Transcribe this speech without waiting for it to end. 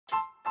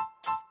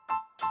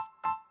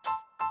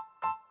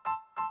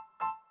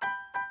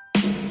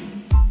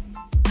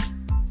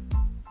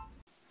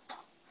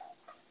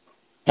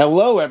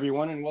Hello,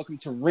 everyone, and welcome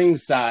to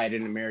Ringside,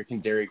 an American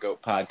Dairy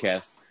Goat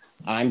podcast.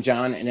 I'm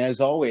John, and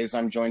as always,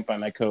 I'm joined by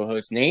my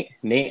co-host, Nate.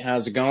 Nate,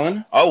 how's it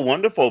going? Oh,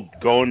 wonderful.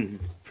 Going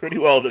pretty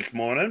well this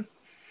morning.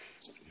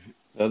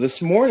 So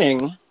this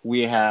morning,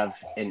 we have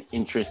an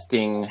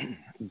interesting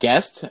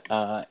guest,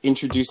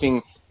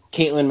 introducing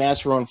Caitlin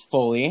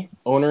Masserone-Foley,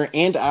 owner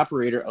and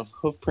operator of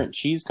Hoofprint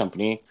Cheese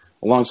Company,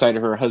 alongside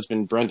her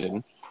husband,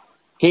 Brendan.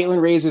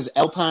 Caitlin raises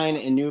Alpine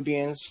and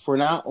Nubians for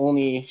not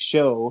only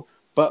show,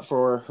 but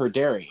for her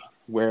dairy,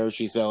 where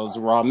she sells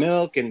raw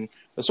milk and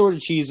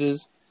assorted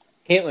cheeses.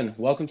 Caitlin,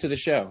 welcome to the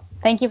show.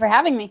 Thank you for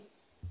having me.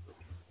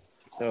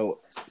 So,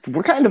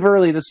 we're kind of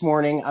early this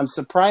morning. I'm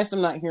surprised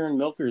I'm not hearing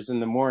milkers in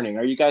the morning.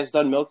 Are you guys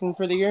done milking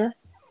for the year?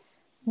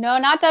 No,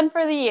 not done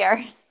for the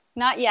year.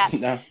 Not yet.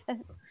 No.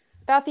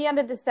 About the end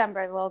of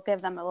December, we'll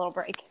give them a little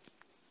break.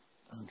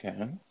 Okay.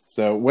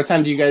 So, what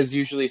time do you guys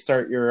usually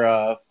start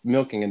your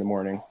milking in the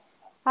morning?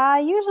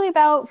 Usually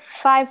about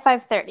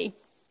 5:30.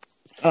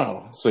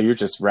 Oh, so you're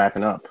just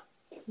wrapping up.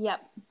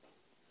 Yep.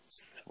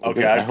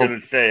 Okay, I was going to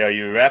say, are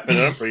you wrapping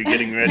up or are you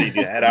getting ready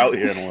to head out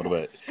here in a little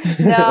bit?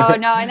 No.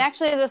 And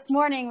actually this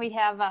morning we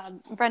have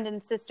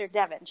Brendan's sister,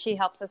 Devin. She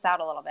helps us out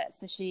a little bit.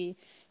 So she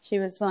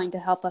was willing to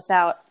help us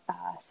out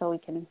so we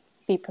can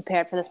be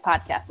prepared for this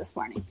podcast this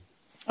morning.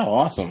 Oh,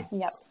 awesome.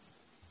 Yep.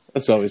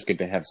 That's always good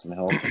to have some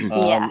help.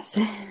 Yes.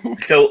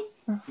 So,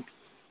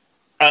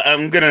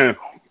 I'm going to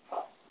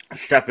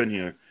step in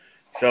here.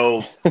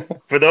 So,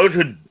 for those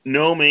who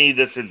know me,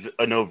 this is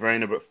a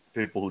no-brainer, but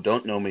for people who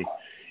don't know me,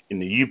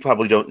 and you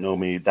probably don't know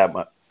me that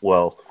much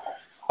well,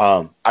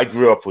 I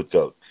grew up with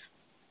goats.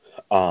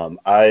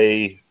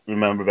 I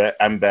remember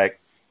I'm back,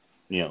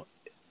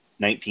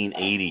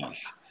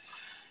 1980s.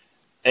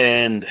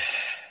 And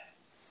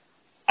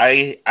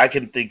I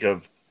can think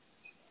of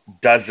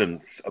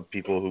dozens of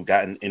people who've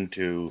gotten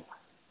into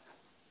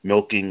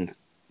milking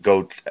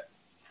goats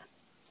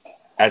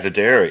as a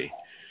dairy.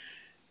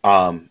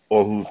 Or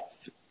who've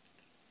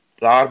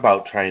thought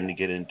about trying to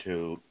get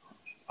into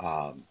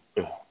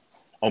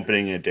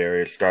opening a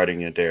dairy,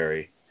 starting a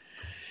dairy.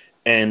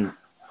 And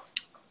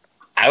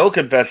I will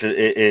confess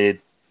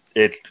it's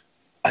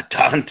a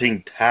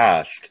daunting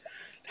task.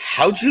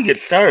 How'd you get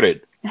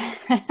started?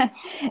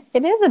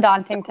 It is a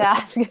daunting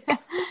task.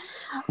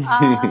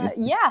 How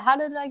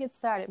did I get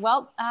started?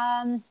 Well,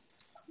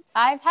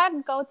 I've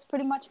had goats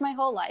pretty much my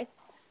whole life.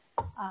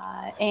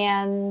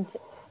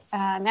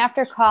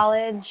 After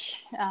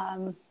college,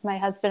 my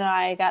husband and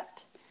I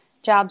got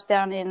jobs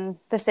down in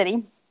the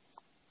city.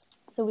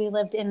 So we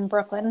lived in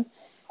Brooklyn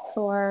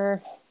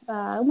for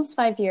almost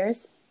 5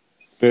 years.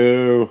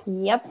 Boo.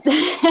 Yep.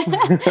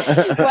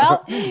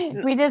 Well,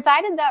 we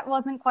decided that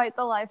wasn't quite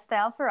the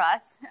lifestyle for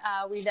us.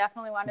 We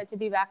definitely wanted to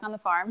be back on the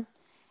farm.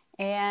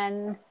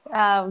 And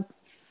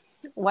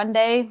one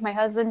day my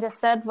husband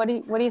just said, what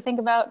do you think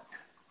about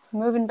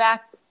moving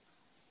back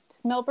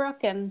to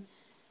Millbrook and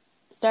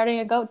starting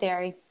a goat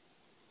dairy?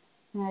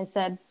 And I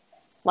said,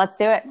 let's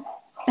do it.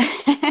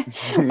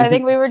 I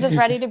think we were just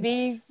ready to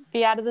be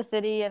out of the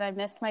city, and I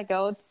missed my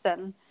goats.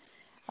 And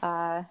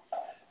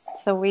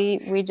so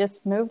we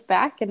just moved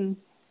back and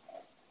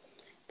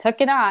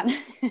took it on.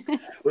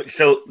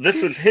 So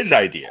this was his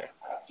idea.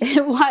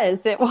 It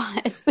was.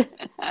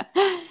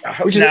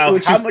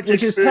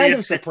 Which is kind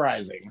of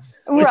surprising.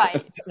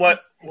 Right. Well,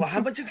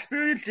 how much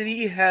experience did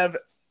he have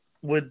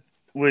with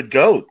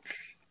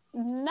goats?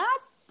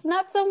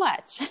 Not so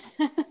much.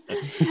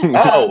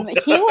 Oh.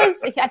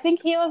 I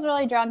think he was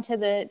really drawn to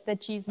the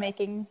cheese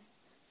making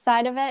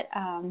side of it.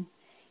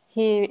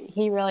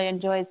 He really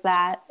enjoys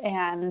that.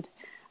 And,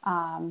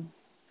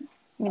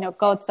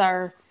 goats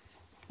are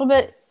a little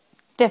bit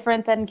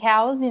different than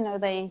cows.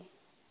 They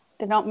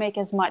don't make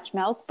as much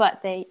milk,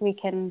 but we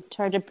can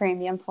charge a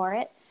premium for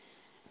it.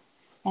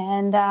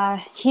 And,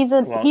 he's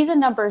a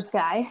numbers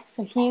guy.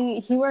 So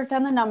he worked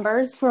on the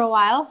numbers for a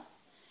while.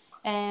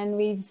 And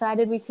we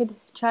decided we could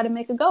try to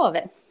make a go of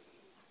it.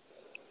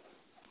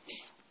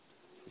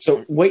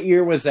 So what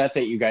year was that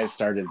you guys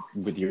started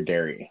with your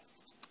dairy?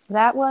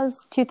 That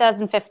was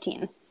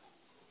 2015.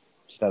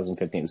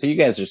 2015. So you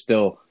guys are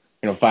still,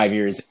 5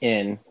 years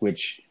in,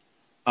 which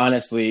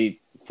honestly,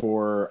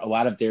 for a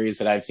lot of dairies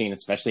that I've seen,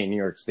 especially in New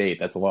York State,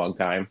 that's a long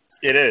time.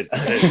 It is.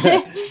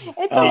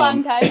 It's a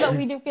long time, but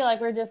we do feel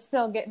like we're just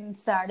still getting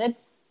started.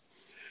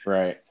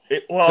 Right.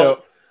 It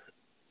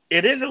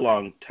is a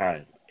long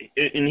time.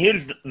 And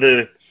here's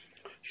the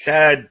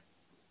sad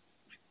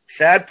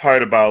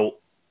part about,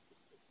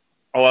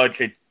 I'd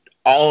say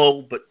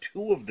all but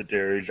two of the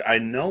dairies I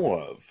know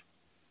of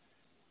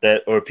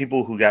that, or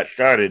people who got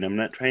started, I'm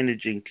not trying to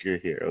jinx you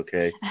here,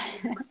 okay,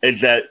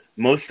 is that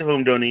most of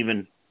them don't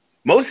even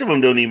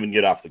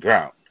get off the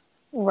ground.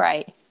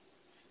 Right.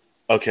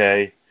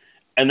 Okay.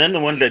 And then the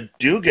ones that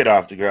do get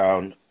off the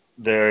ground,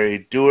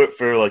 they do it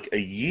for like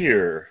a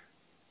year,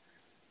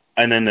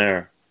 and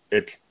then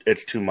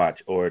it's too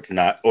much, or it's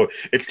not, or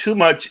it's too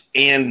much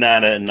and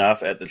not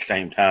enough at the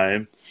same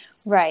time.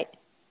 Right.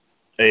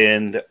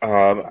 And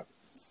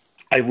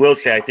I will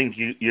say, I think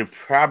you're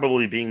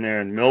probably being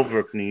there in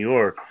Millbrook, New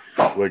York,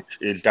 which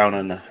is down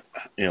on the,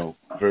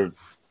 for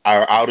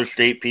our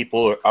out-of-state people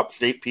or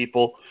upstate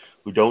people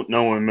who don't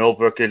know where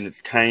Millbrook is,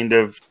 it's kind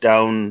of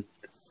down,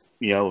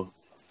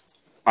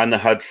 on the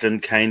Hudson,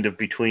 kind of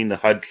between the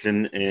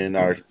Hudson and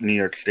our New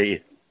York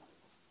State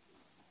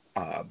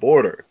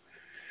border.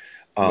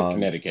 With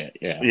Connecticut,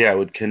 yeah. Yeah,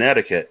 with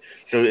Connecticut.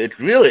 So it's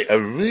really a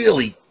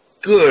really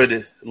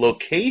good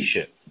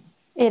location.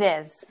 It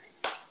is.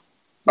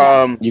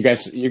 You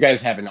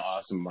guys have an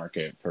awesome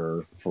market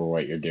for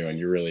what you're doing.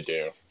 You really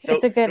do.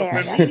 It's a good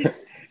area.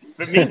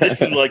 For me,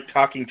 this is like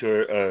talking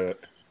to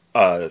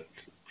a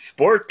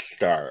sports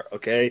star,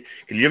 okay?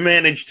 Because you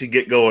managed to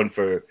get going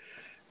for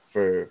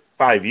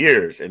 5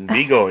 years and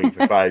be going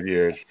for 5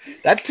 years.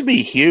 That's to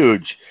me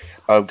huge.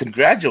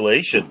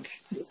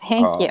 Congratulations.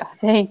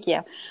 Thank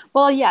you.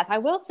 Well, yes, I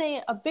will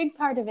say a big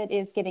part of it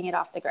is getting it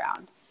off the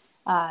ground,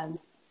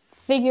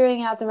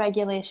 figuring out the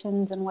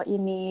regulations and what you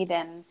need,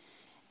 and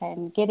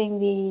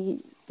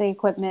getting the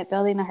equipment,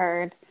 building the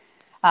herd.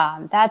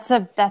 That's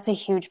a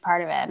huge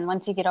part of it. And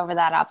once you get over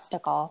that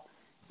obstacle,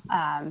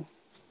 then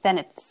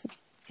it's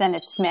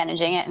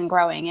managing it and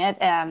growing it,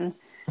 and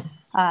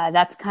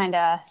that's kind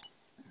of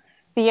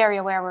the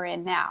area where we're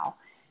in now.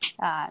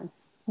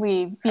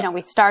 We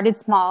started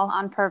small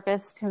on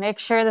purpose to make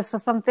sure this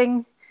was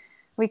something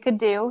we could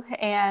do.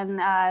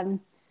 And,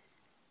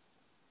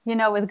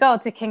 with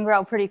goats, it can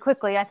grow pretty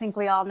quickly. I think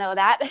we all know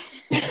that.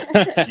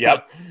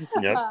 Yep.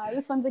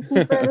 This one's a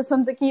keeper. This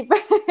one's a keeper.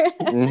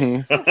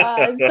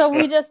 Mm-hmm. So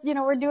we just,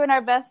 we're doing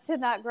our best to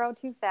not grow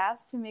too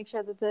fast to make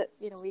sure that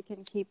we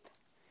can keep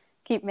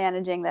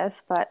managing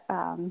this. But,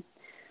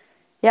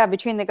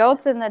 between the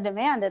goats and the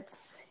demand,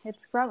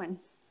 it's growing.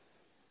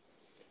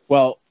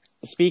 Well,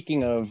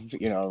 speaking of,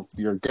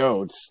 your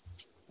goats,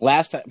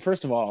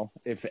 first of all,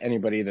 if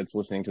anybody that's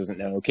listening doesn't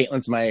know,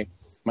 Caitlin's my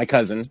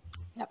cousin.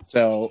 Yep.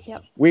 So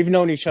we've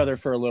known each other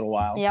for a little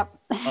while. Yep.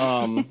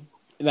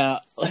 Now,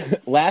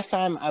 last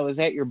time I was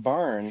at your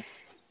barn,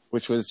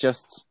 which was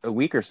just a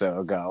week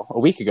ago.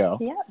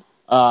 Yep.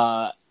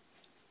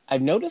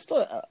 I've noticed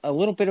a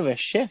little bit of a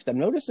shift. I'm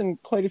noticing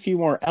quite a few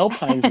more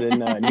Alpines than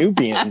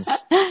Nubians.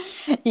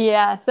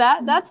 Yeah,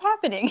 that's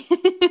happening.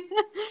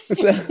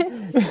 So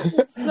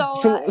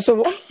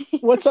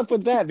what's up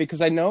with that?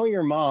 Because I know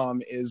your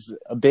mom is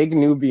a big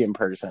Nubian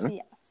person,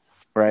 yeah,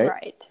 right?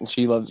 Right. And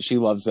she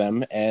loves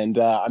them, and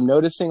I'm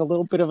noticing a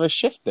little bit of a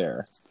shift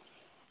there.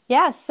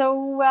 Yeah.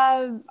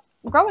 So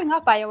growing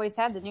up, I always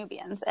had the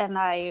Nubians, and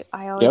I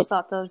always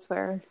thought those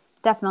were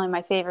definitely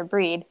my favorite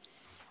breed.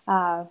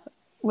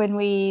 When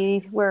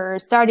we were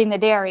starting the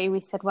dairy,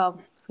 we said,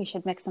 well, we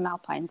should mix some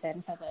Alpines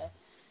in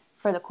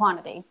for the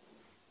quantity.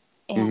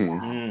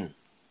 And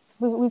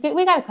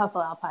we got a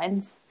couple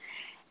Alpines.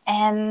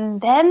 And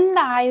then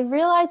I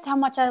realized how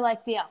much I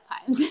like the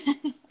Alpines.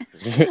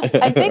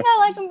 I think I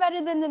like them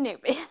better than the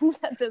Nubians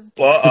at this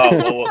point. I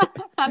don't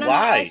know if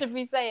I should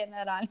be saying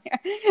that on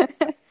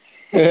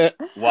here.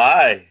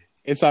 Why?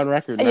 It's on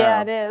record now.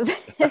 Yeah, it is.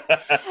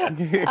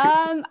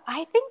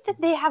 I think that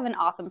they have an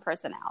awesome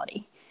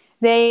personality.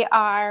 They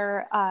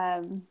are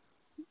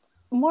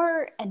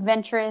more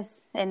adventurous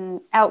and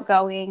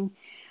outgoing.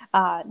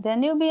 The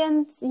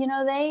Nubians,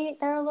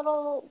 they're a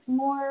little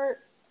more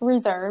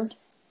reserved.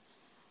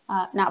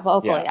 Not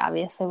vocally,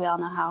 obviously. We all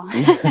know how,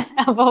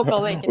 how vocal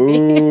they can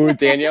be. Ooh,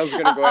 Danielle's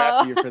going to go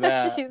after you for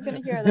that. She's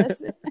going to hear this.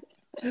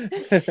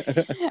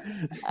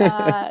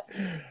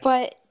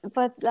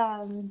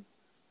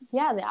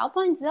 The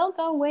Alpines, they'll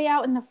go way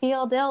out in the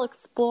field. They'll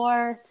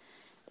explore.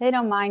 They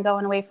don't mind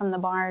going away from the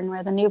barn,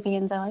 where the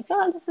Nubians are like,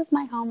 oh, this is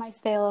my home. I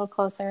stay a little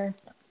closer.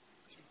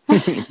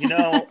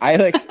 I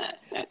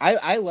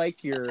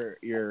like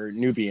your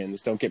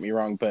Nubians, don't get me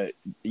wrong, but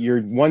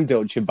your one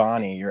doe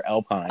Chobani, your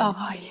Alpine,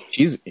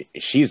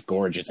 she's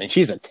gorgeous, and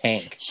she's a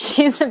tank.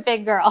 She's a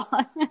big girl.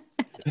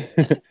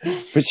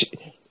 But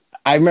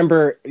I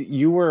remember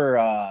you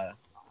were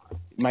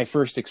my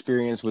first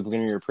experience with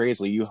linear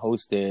appraisal. You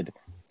hosted,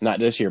 not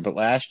this year, but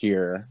last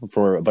year,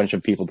 for a bunch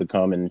of people to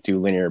come and do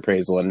linear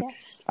appraisal, and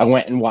I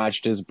went and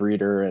watched his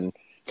breeder and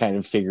kind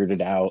of figured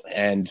it out.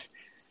 And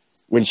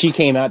when she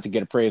came out to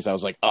get appraised, I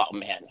was like, oh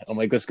man, I'm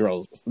like, this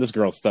girl's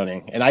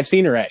stunning. And I've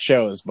seen her at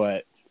shows,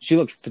 but she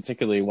looked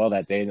particularly well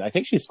that day. And I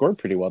think she scored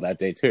pretty well that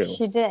day too.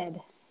 She did.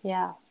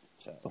 Yeah.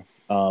 So,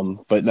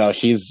 but no,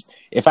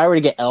 if I were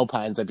to get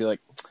Alpines, I'd be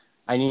like,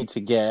 I need to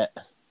get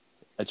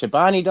a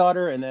Chobani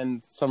daughter and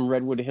then some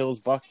Redwood Hills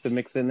buck to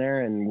mix in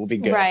there, and we'll be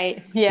good.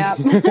 Right. Yeah.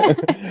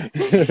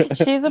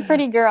 She's a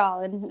pretty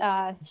girl, and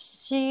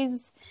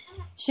she's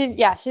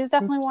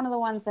definitely one of the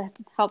ones that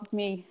helped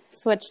me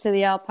switch to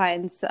the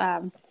Alpines.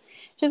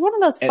 She's one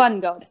of those fun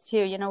goats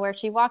too, where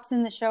she walks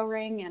in the show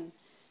ring and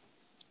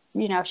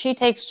she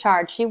takes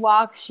charge. She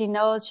walks. She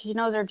knows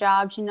her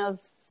job. She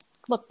knows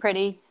look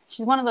pretty.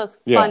 She's one of those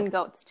fun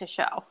goats to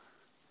show.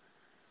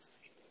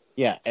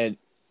 Yeah, and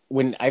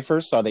when I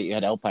first saw that you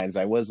had Alpines,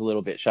 I was a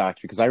little bit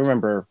shocked, because I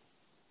remember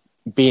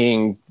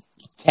being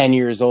 10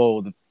 years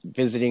old,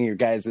 visiting your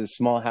guys'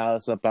 small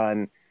house up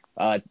on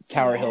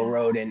Tower Hill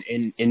Road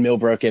in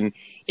Millbrook, and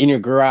in your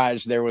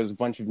garage there was a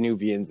bunch of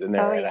Nubians in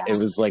there. Oh, And yeah. it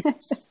was like,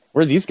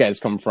 where these guys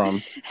come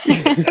from?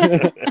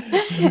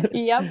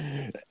 Yep.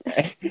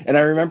 And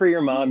I remember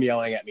your mom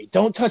yelling at me,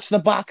 "Don't touch the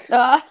buck."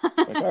 Uh,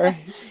 Like,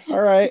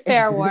 all right.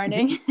 fair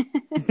warning.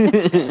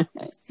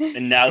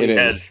 And now It he is.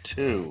 has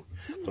two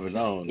of his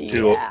own,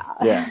 two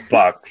Yeah.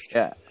 bucks.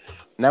 Yeah.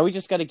 Now we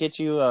just got to get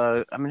you.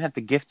 I'm gonna have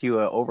to gift you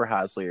a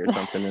Oberhasli or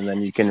something, and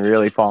then you can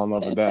really fall in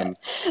love with them.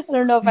 I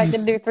don't know if I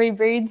can do 3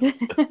 breeds.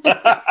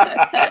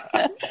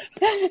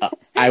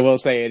 I will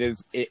say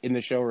in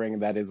the show ring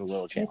that is a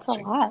little challenging. It's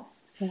a lot.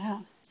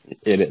 Yeah.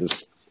 It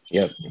is.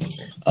 Yep.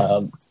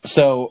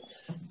 So,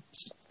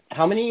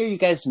 how many are you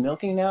guys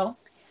milking now?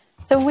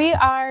 So we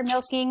are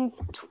milking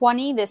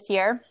 20 this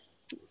year,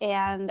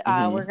 and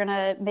we're going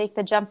to make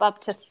the jump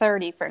up to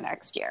 30 for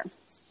next year.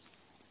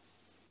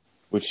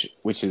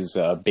 Which is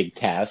a big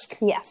task.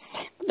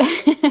 Yes.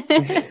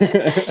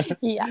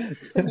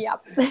 Yes.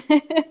 Yep.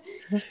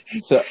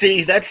 So,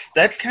 See,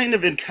 that's kind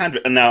of in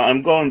contrast. Now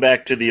I'm going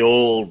back to the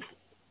old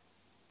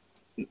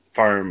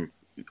farm,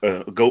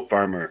 goat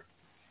farmer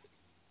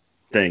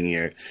thing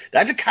here.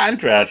 That's a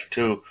contrast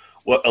to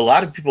what a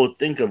lot of people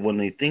think of when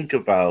they think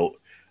about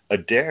a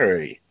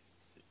dairy.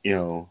 You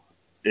know,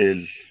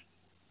 is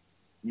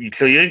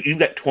so you've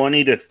got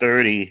 20 to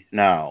 30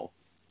 now,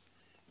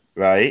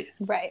 right?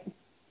 Right.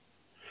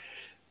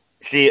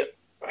 See,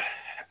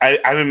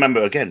 I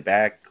remember again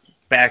back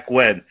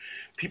when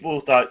people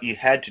thought you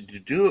had to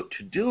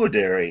do a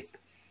dairy,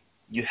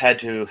 you had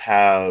to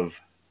have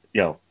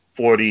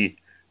 40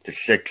 to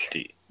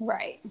 60,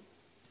 Right.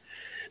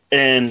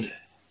 and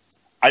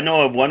I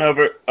know of one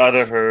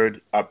other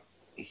herd up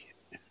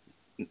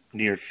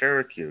near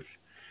Syracuse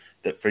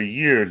that for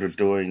years was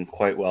doing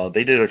quite well.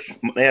 They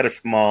had a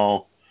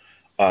small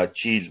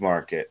cheese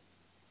market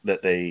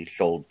that they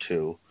sold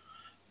to.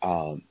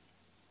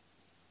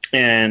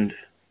 And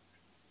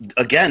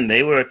again,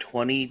 they were a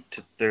 20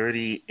 to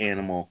 30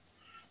 animal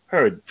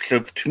herd. So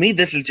to me,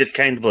 this is just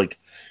kind of like,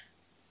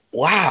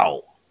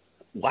 wow.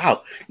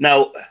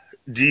 Now,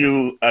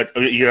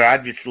 you're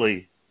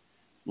obviously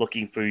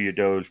looking for your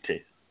does to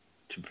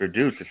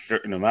produce a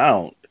certain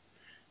amount,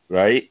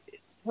 right?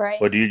 Right.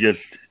 Or do you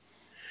just,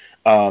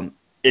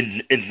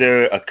 is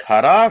there a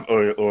cutoff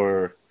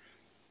or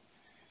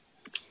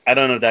I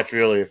don't know if that's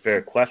really a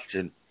fair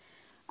question.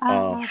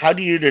 How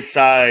do you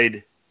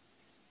decide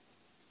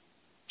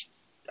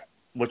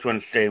which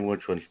ones stay and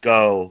which ones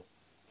go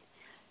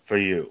for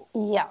you?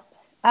 Yeah.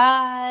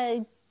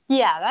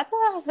 Yeah,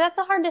 that's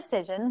a hard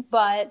decision,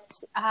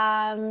 but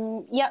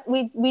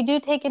we do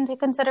take into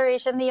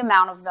consideration the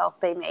amount of milk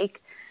they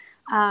make.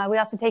 We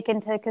also take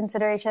into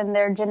consideration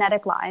their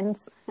genetic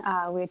lines.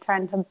 We're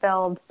trying to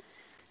build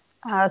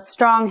a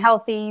strong,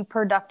 healthy,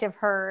 productive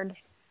herd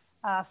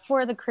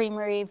for the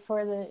creamery,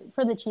 for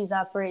the cheese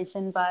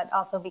operation, but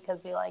also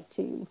because we like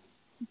to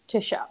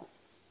show.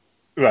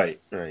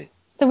 Right.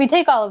 So we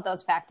take all of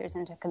those factors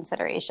into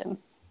consideration.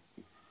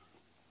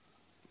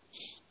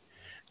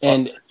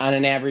 and on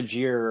an average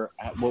year,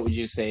 what would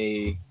you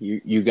say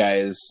you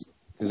guys?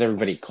 Because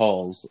everybody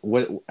calls.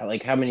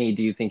 How many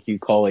do you think you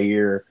call a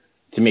year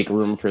to make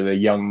room for the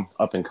young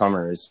up and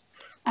comers?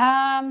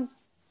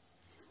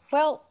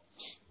 Well,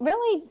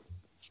 really,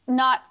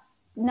 not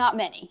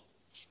many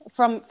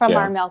from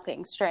our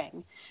milking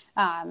string,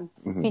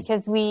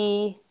 because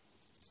we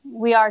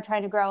are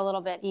trying to grow a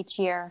little bit each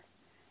year.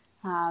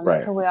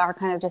 Right. So we are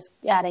kind of just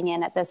adding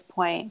in at this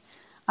point.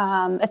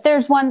 If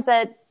there's ones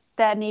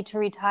that need to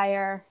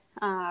retire,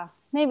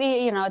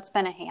 maybe it's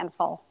been a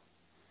handful,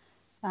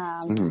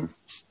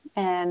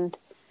 and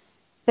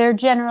they're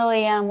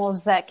generally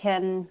animals that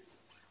can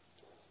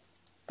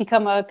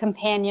become a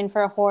companion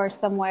for a horse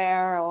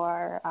somewhere,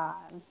 or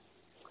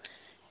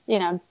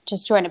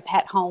just join a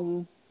pet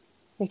home.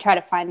 We try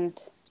to find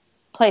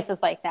places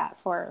like that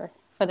for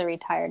the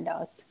retired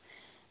goats.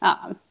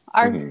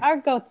 Our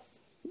goats,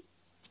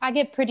 I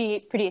get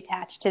pretty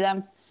attached to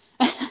them.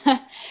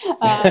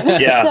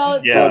 Yeah.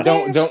 Well,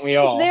 don't we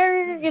all?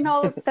 They're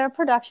they're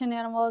production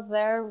animals.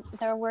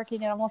 They're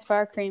working animals for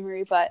our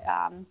creamery, but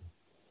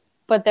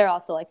they're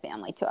also like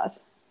family to us.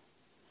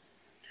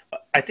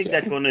 I think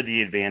that's one of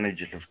the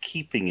advantages of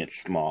keeping it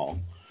small.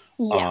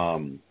 Yeah.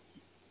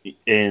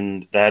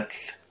 And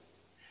that's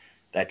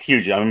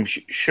huge. I'm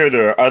sure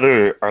there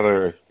are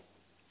other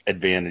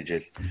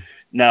advantages.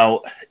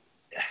 Now,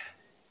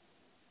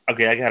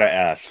 okay, I gotta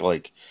ask.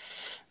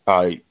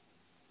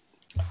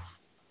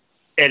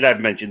 As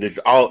I've mentioned, this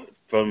all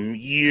from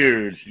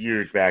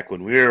years back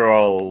when we were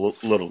all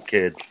little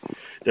kids.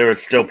 There were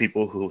still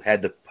people who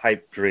had the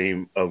pipe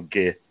dream of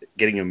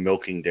getting a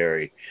milking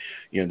dairy.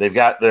 They've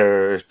got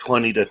their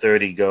 20 to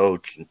 30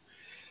 goats,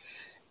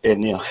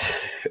 and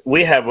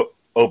we have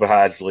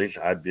Oberhaslis.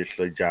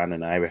 Obviously, John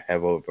and I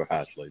have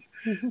Oberhaslis.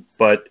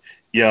 But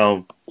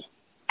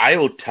I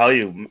will tell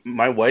you,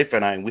 my wife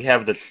and I, we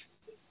have this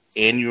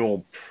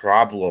annual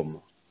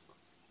problem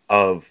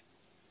of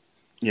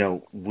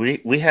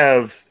we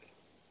have,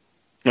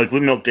 we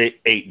milked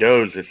eight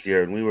does this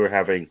year, and we were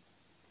having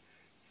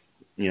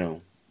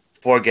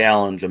 4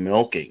 gallons of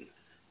milking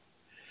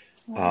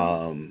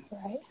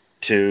Right.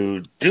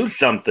 to do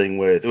something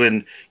with.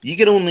 When you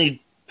can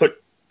only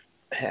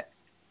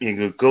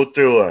go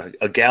through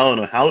a gallon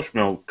of house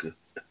milk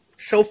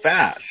so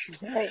fast.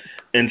 Right.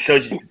 And so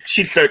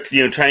she starts,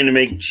 trying to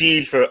make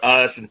cheese for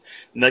us. And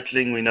next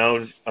thing we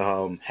know,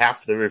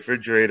 half the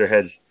refrigerator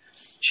has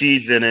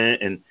cheese in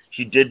it. And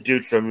she did do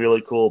some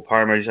really cool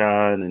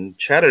Parmesan and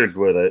cheddars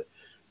with it,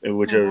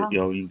 which are,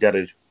 you've got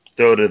to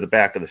throw to the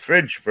back of the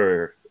fridge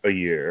for a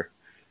year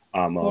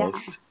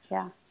almost.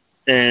 Yeah.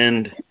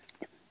 And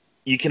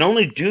you can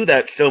only do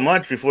that so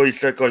much before you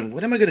start going,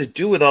 what am I going to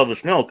do with all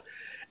this milk?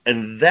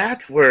 And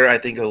that's where I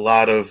think a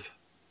lot of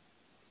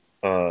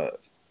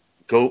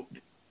goat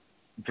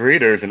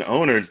breeders and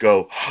owners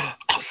go,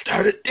 I'll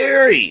start a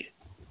dairy.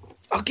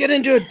 I'll get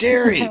into a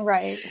dairy.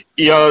 Right.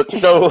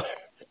 So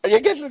I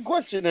guess the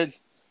question is,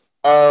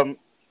 how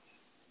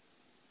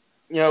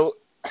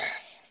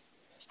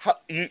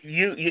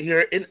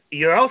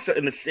you're also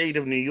in the state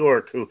of New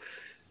York, who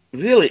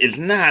really is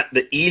not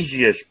the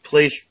easiest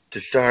place to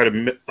start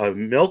a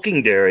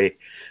milking dairy,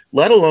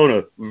 let alone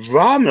a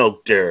raw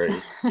milk dairy.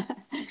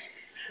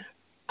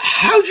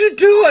 How'd you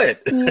do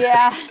it?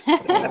 Yeah.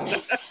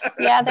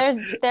 Yeah,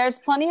 there's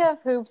plenty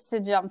of hoops to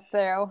jump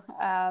through.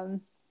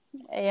 For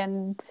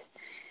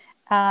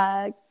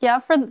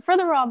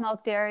the raw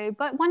milk dairy,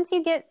 but once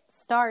you get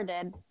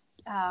started,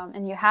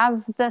 and you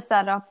have the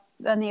setup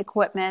and the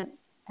equipment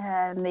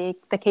and the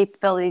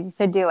capability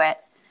to do it,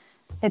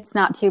 it's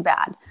not too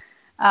bad.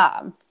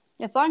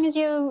 As long as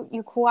you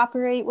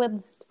cooperate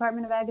with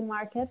Department of Ag and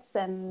Markets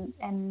and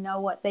know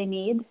what they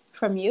need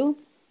from you.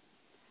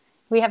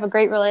 We have a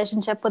great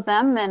relationship with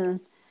them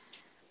and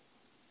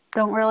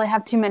don't really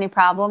have too many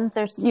problems.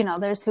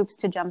 There's hoops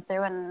to jump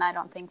through, and I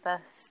don't think the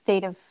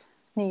state of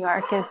New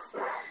York is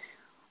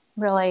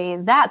really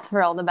that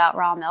thrilled about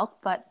raw milk,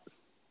 but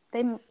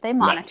they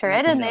monitor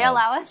it and they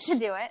allow us to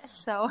do it.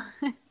 So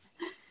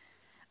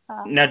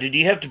now, did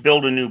you have to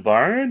build a new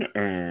barn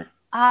or?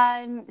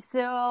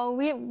 So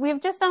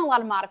we've just done a lot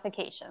of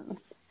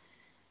modifications.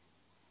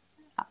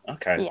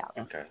 Okay. Yeah.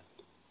 Okay.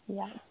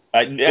 Yeah.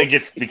 I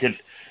just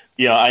because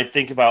I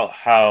think about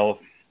how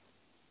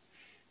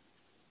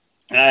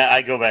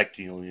I go back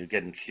to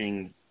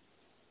seeing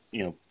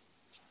in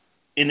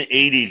the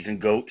 80s, and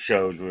goat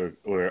shows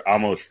were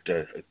almost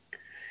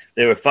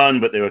they were fun,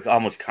 but they were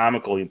almost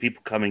comical. And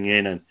people coming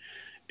in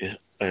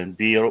and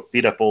beat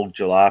up old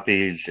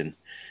jalopies, and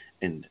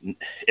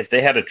if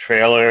they had a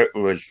trailer, it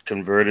was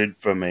converted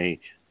from a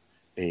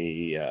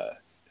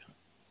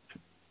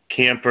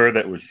camper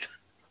that was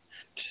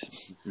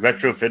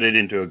retrofitted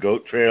into a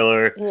goat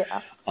trailer.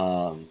 Yeah.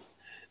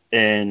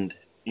 And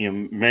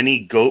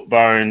many goat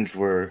barns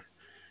were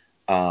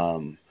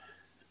an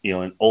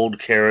old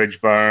carriage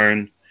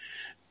barn,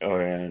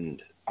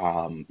 and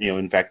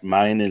in fact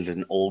mine is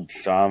an old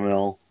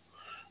sawmill,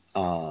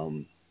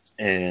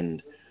 and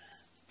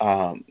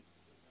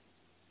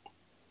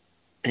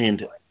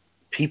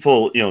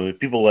people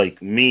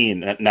like me,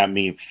 and not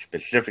me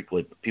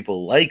specifically, but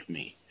people like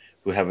me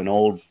who have an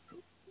old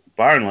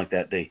barn like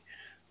that,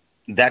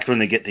 that's when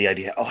they get the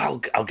idea,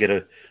 I'll get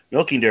a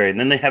milking dairy. And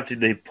then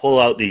they pull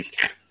out these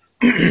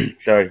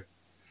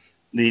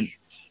these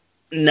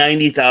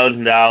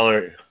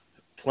 $90,000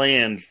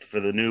 plans for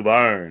the new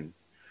barn.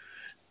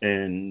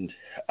 And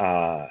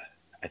I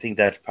think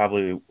that's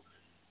probably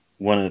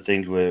one of the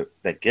things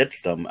that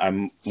gets them.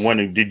 I'm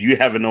wondering, did you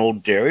have an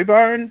old dairy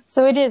barn?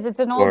 So it is. It's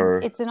an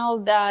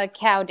old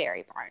cow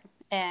dairy barn,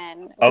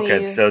 and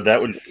so that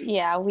was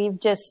we've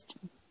just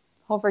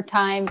over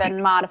time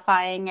been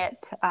modifying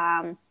it.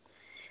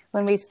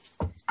 When we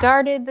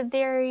started the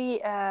dairy,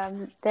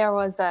 there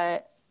was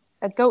a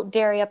goat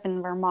dairy up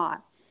in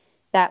Vermont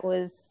that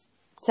was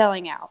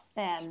selling out,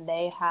 and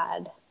they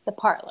had the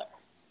parlor.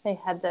 They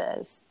had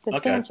the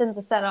stanchions,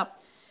 the setup,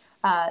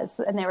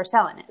 and they were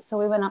selling it. So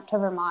we went up to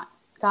Vermont,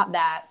 got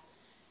that,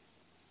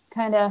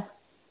 kind of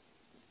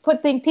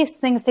pieced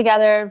things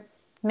together,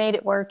 made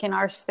it work in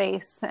our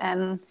space,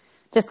 and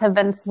just have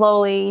been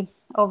slowly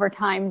over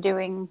time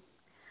doing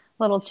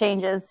little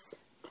changes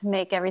to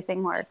make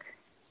everything work.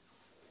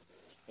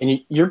 And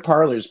your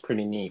parlor is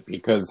pretty neat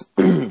because,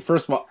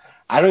 first of all,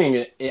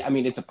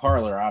 it's a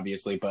parlor,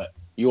 obviously, but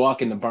you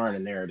walk in the barn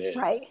and there it is.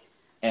 Right.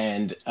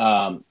 And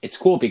it's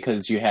cool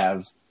because you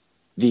have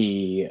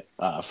the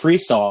free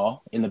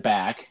stall in the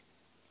back,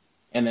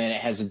 and then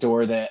it has a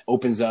door that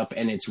opens up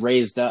and it's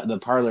raised up. The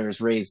parlor is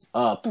raised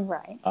up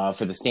right.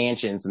 For the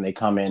stanchions, and they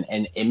come in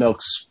and it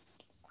milks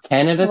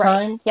 10 at a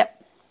time.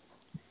 Yep.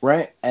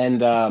 Right.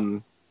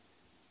 And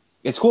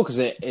it's cool because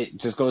it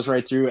just goes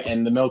right through,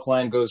 and the milk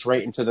line goes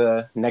right into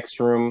the next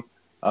room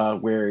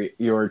where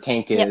your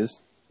tank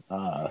is.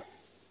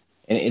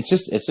 And it's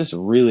just a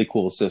really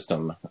cool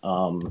system.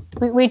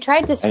 We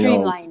tried to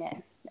streamline it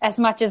as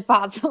much as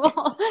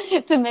possible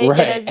to make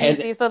it as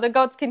easy, so the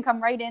goats can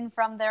come right in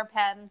from their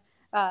pen,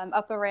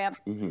 up a ramp,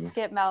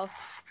 get milked,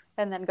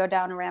 and then go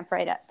down a ramp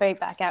right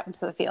back out into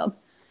the field.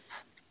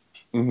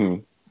 Mm-hmm.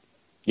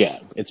 Yeah,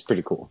 it's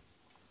pretty cool.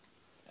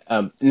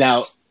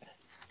 Now,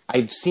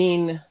 I've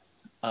seen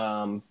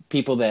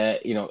people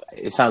that, you know,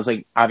 it sounds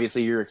like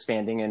obviously you're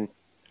expanding, and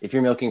if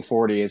you're milking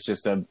 40, it's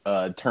just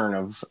a turn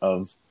of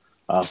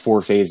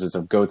 4 phases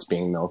of goats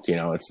being milked. You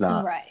know, it's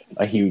not Right.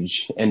 a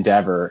huge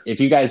endeavor. If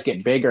you guys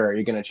get bigger, are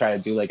you going to try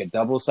to do like a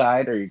double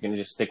side, or are you going to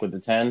just stick with the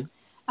 10?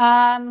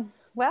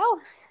 Well,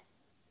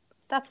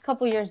 that's a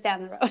couple years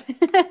down the road.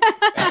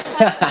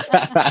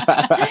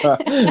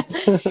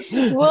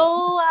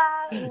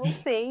 We'll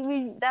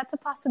see. That's a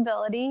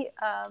possibility.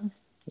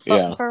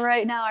 But for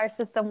right now, our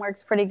system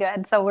works pretty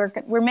good. So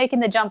we're making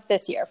the jump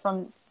this year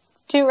from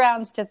 2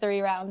 rounds to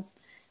 3 rounds.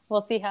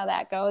 We'll see how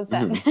that goes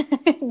and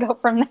go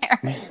from there.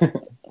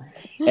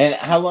 And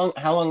how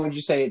long would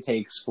you say it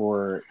takes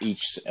for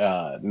each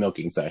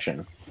milking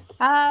session?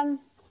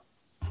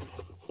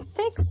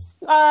 Takes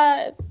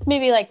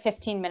maybe like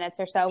 15 minutes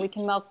or so. We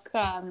can milk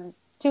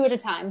 2 at a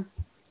time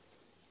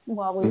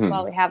while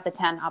we have the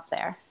 10 up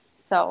there.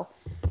 So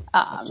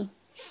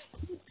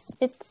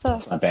it's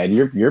not bad.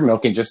 You're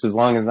milking just as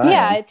long as I am.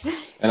 Yeah,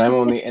 and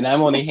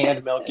I'm only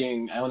hand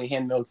milking. I only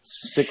hand milked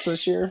 6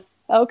 this year.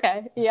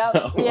 Okay. Yep.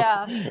 So.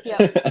 Yeah.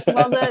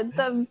 Well,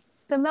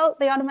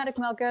 the automatic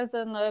milkers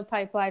and the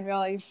pipeline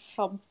really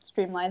help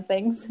streamline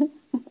things.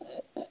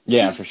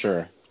 Yeah, for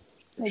sure.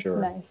 It's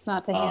nice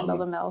not to handle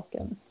the milk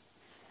and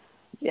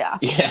yeah.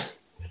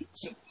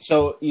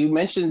 So you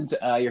mentioned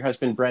your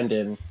husband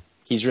Brendan.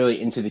 He's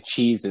really into the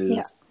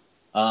cheeses.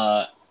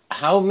 Yeah.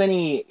 How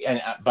many?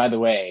 And by the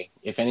way,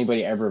 if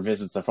anybody ever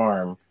visits the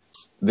farm,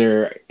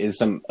 there is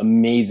some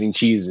amazing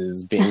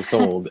cheeses being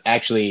sold.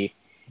 Actually,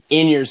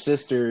 in your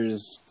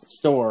sister's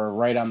store,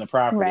 right on the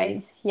property.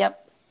 Right.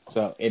 Yep.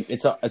 So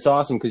it's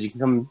awesome because you can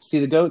come see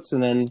the goats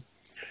and then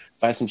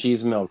buy some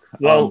cheese and milk.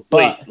 Well,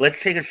 wait.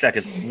 Let's take a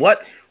second.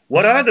 What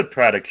are the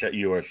products that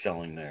you are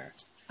selling there?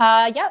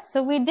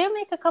 So we do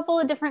make a couple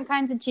of different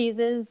kinds of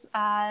cheeses.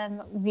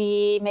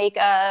 We make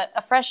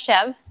a fresh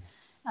chev,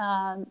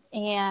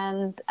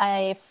 and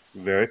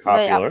very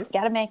popular.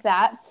 Got to make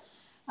that.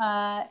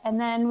 And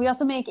then we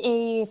also make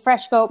a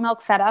fresh goat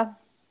milk feta,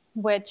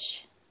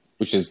 which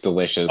is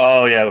delicious.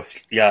 Oh yeah,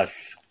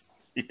 yes.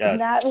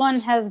 That one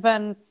has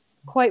been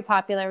quite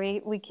popular.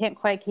 We can't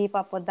quite keep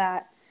up with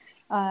that.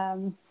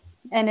 And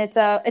it's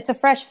a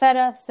fresh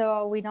feta,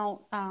 so we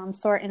don't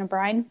sort in a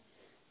brine.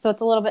 So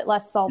it's a little bit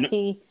less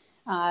salty,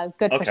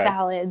 good for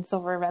salads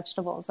or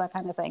vegetables, that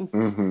kind of thing.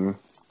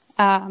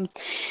 Mm-hmm.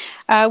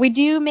 We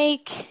do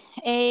make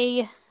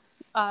a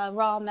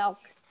raw milk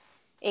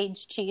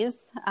aged cheese.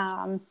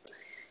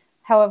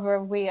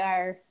 However, we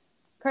are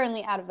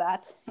currently out of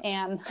that.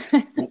 And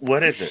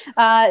what is it?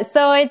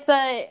 So it's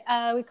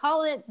we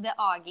call it the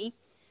Augie.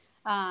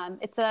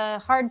 It's a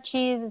hard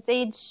cheese. It's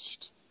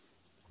aged.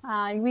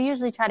 We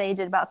usually try to age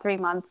it about 3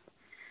 months.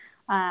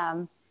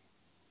 And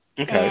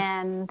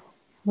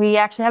we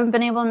actually haven't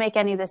been able to make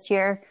any this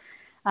year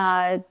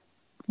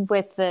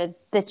with the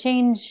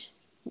change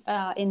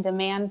in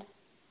demand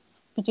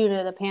due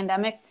to the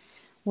pandemic.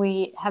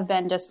 We have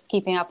been just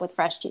keeping up with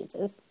fresh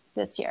cheeses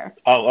this year.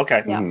 Oh,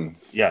 okay. Yeah. Mm-hmm.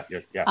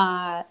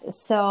 Yeah.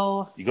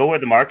 So you go where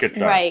the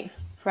markets are.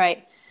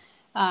 Right.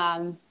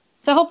 So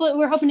hopefully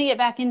we're hoping to get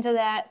back into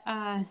that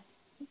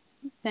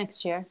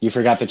next year. You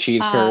forgot the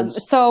cheese curds.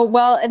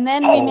 And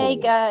then we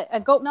make a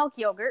goat milk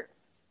yogurt.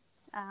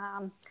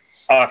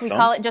 Awesome. We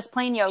call it just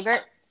plain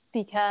yogurt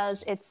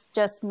because it's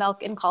just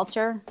milk and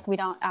culture. We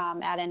don't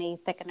add any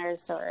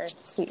thickeners or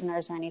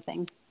sweeteners or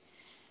anything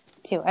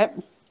to it.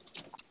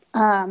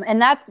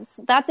 And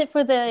that's it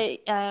for the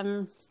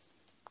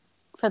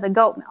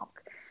goat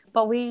milk.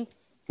 But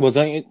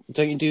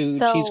don't you do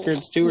cheese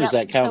curds too, or is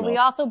that cow milk? So we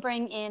also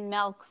bring in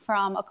milk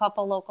from a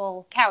couple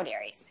local cow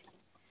dairies.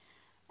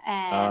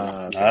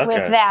 And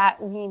with that,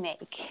 we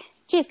make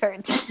cheese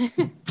curds.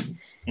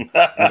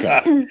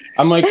 Okay.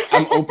 I'm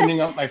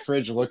opening up my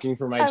fridge looking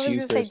for my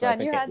cheese curds.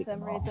 John, you had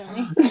some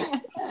recently.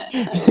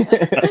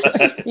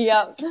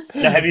 Yep.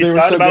 Now, have you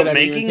thought about making? I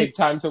didn't even take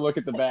time to look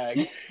at the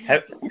bag.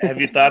 Have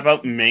you thought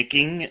about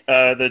making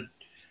the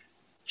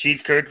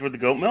cheese curds with the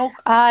goat milk?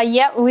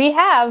 Yep, we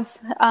have.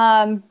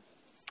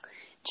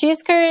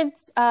 Cheese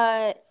curds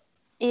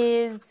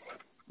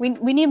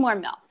we need more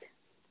milk,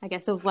 I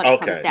guess is what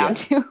it comes down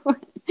to.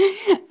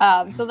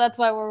 So that's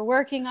why we're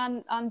working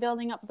on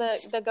building up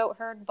the goat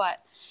herd, but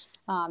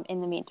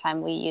in the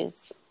meantime we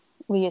use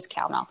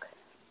cow milk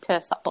to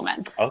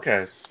supplement.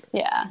 Okay.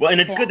 Yeah. Well, and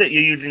it's good that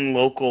you're using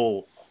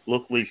locally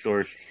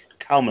sourced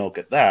cow milk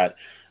at that.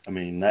 I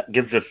mean, that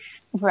gives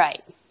us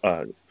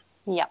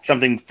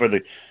something for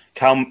the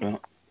cow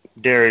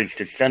dairies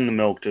to send the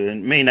milk to.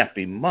 It may not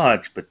be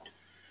much, but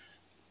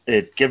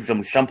it gives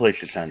them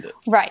someplace to send it.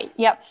 Right.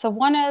 Yep. So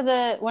one of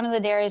the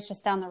dairies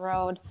just down the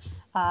road,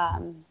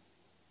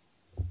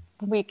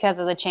 because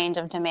of the change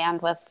of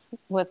demand with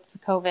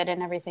COVID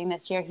and everything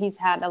this year, he's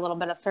had a little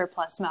bit of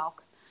surplus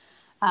milk.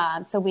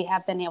 So we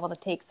have been able to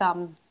take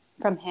some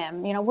from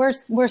him. You know,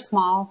 we're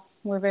small.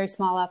 We're a very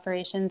small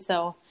operation.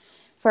 So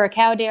for a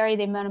cow dairy,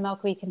 the amount of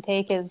milk we can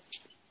take is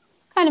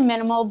kind of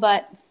minimal,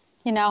 but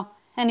you know,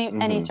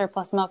 any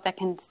surplus milk that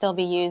can still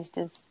be used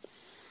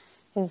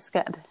is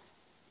good.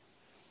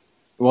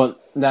 Well,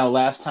 now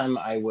last time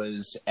I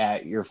was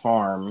at your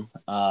farm,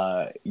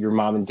 your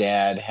mom and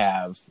dad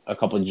have a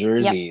couple of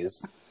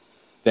jerseys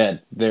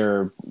that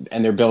they're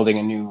building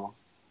a new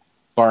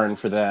barn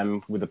for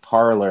them with a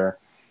parlor.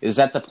 Is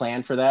that the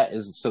plan for that?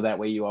 Is so that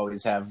way you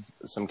always have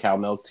some cow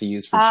milk to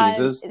use for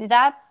cheeses?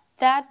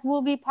 That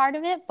will be part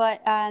of it,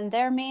 but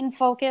their main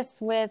focus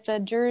with the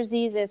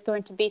jerseys is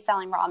going to be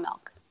selling raw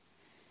milk.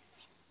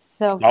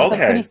 So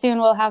pretty soon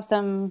we'll have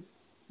some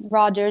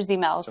raw Jersey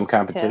milk, some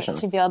competition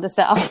to be able to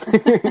sell.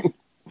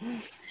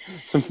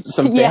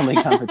 some family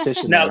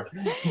competition. Now,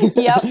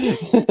 Yep.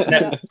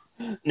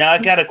 now I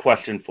got a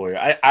question for you.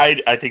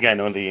 I think I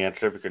know the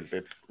answer because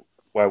it's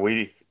why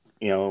we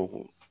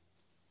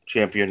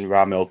champion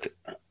raw milk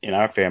in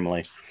our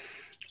family.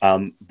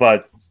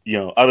 But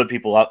other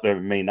people out there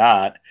may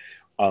not.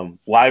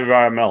 Why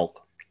raw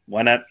milk?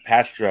 Why not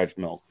pasteurized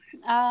milk?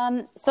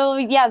 So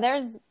yeah, there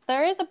is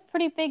a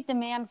pretty big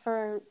demand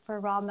for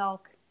raw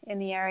milk in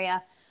the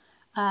area.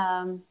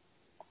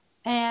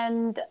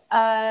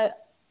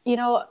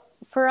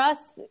 For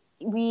us,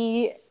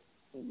 we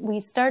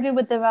started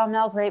with the raw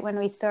milk right when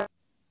we started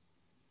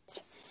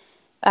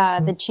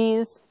the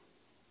cheese,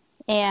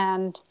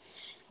 and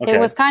it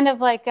was kind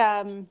of like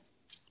if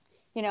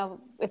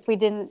we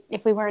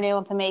weren't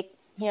able to make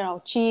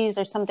cheese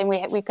or something,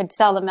 we could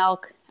sell the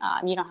milk.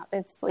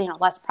 It's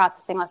less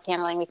processing, less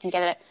handling. We can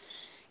get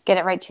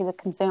it right to the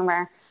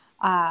consumer.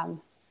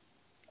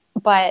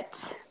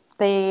 But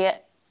the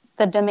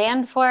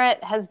demand for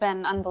it has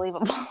been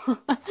unbelievable.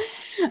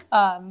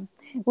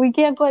 We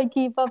can't quite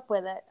keep up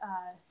with it.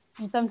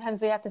 And sometimes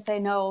we have to say,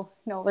 no,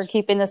 we're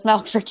keeping this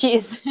milk for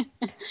cheese.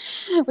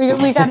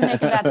 we got to make a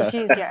batch of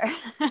cheese here.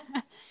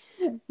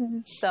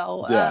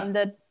 So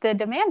the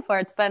demand for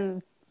it's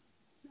been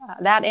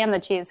that, and the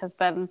cheese has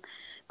been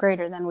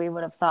greater than we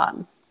would have thought.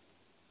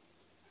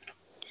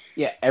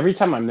 Yeah, every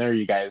time I'm there,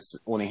 you guys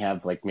only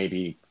have like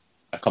maybe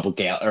a couple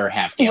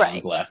half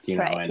gallons left,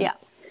 Right, and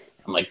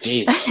I'm like,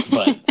 geez.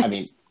 But I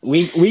mean,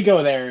 we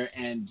go there,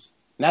 and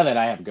now that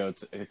I have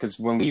goats, because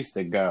when we used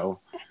to go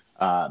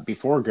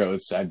before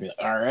goats, I'd be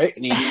like, all right,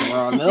 need some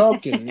raw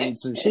milk and need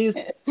some cheese.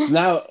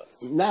 Now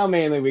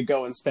mainly we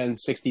go and spend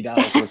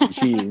 $60 worth of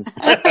cheese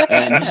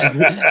and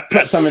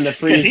put some in the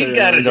freezer. He's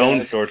got his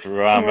own source of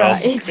raw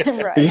milk.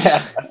 Right.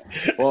 Yeah.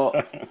 Well,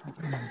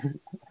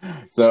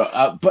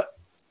 so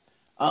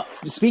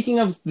speaking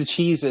of the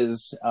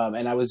cheeses,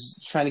 and I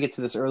was trying to get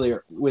to this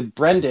earlier with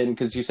Brendan,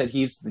 because you said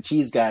he's the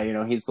cheese guy.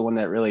 He's the one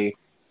that really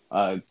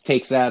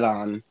takes that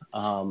on.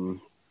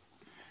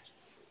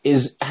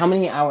 Is how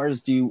many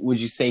hours would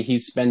you say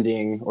he's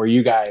spending, or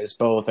you guys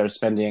both are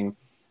spending,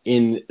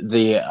 in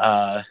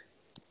the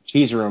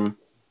cheese room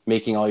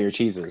making all your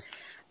cheeses?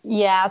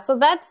 Yeah, so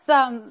that's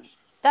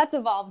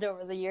evolved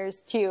over the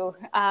years too.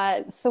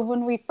 So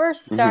when we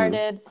first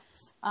started,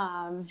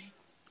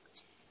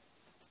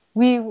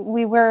 we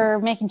were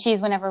making cheese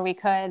whenever we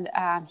could.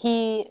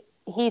 He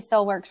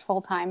still works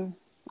full time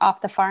off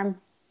the farm,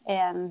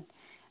 and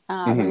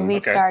when we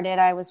started,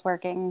 I was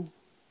working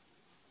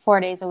 4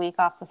 days a week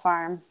off the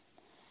farm.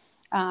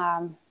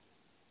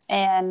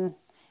 And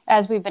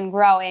as we've been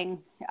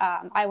growing,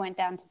 I went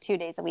down to 2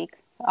 days a week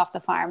off the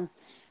farm.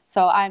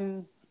 So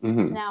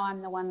now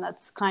I'm the one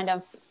that's kind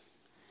of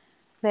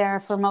there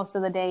for most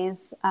of the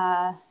days.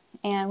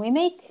 And we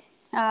make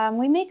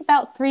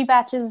about 3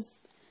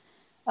 batches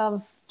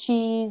of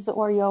cheese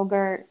or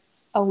yogurt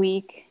a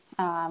week.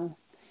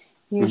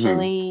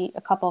 Usually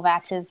a couple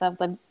batches of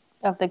the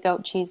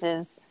goat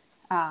cheeses.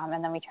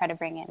 And then we try to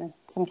bring in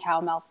some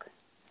cow milk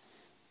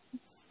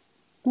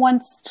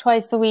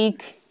twice a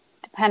week,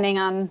 depending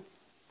on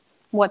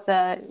what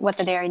the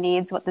dairy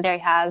needs, what the dairy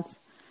has.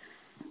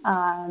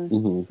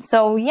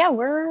 So yeah,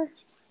 we're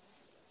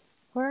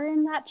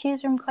in that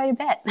cheese room quite a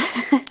bit.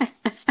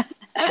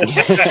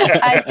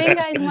 I think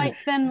I might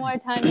spend more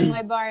time in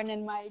my barn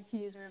in my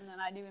cheese room than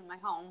I do in my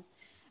home.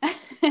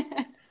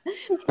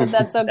 But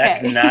that's okay.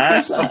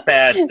 That's not a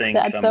bad thing.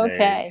 That's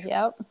okay.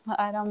 Yep.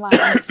 I don't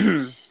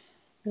mind.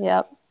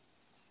 Yep.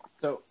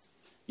 So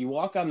you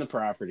walk on the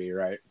property,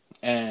 right?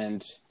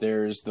 And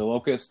there's the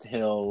Locust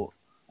Hill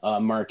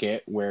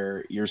market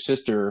where your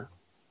sister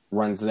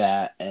runs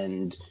that,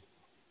 and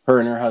her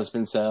and her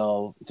husband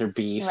sell their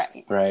beef,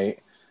 right?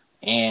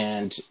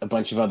 And a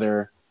bunch of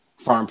other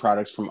farm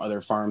products from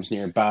other farms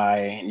nearby,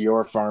 and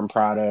your farm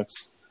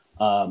products.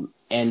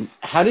 And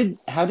how did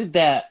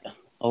that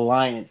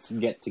alliance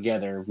get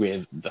together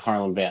with the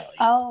Harlan Valley?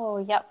 Oh,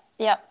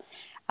 yep.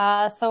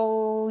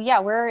 So yeah,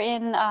 we're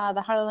in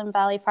the Harlan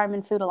Valley Farm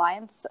and Food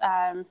Alliance.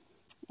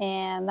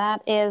 And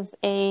that is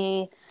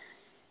a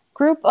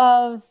group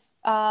of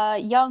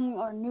young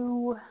or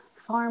new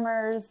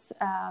farmers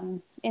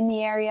in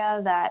the area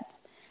that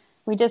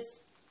we just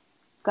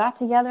got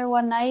together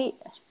one night,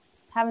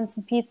 having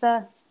some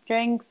pizza,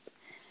 drinks,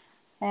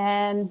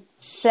 and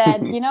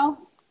said,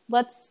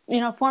 let's,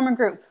 form a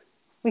group.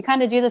 We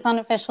kind of do this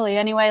unofficially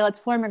anyway. Let's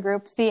form a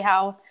group, see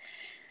how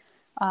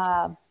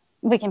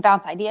we can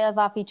bounce ideas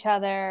off each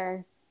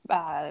other.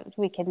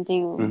 We can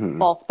do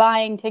bulk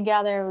buying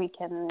together. We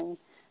can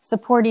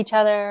support each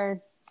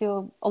other,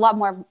 do a lot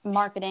more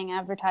marketing,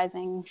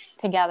 advertising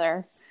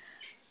together.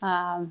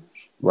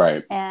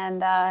 Right.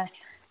 And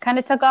kind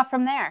of took off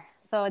from there.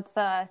 So it's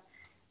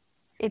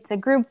a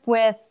group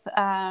with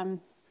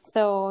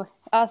so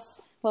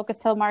us,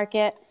 Locust Hill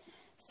Market,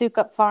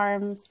 Sukup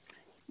Farms.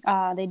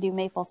 They do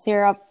maple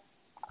syrup.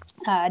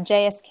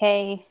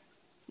 JSK.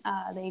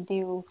 They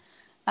do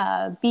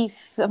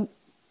beef,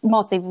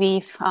 mostly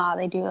beef.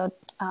 They do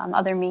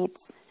other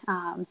meats.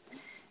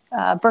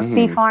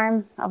 Brookby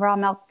Farm, a raw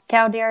milk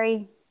cow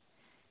dairy,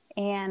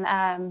 and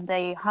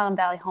the Harlem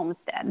Valley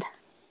Homestead.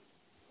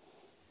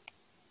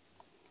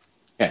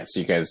 Yeah,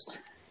 so you guys,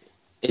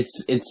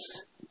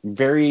 it's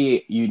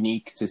very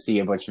unique to see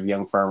a bunch of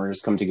young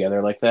farmers come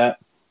together like that.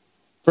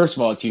 First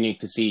of all, it's unique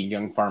to see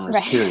young farmers,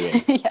 Right.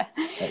 period. Yeah.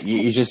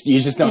 You just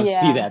don't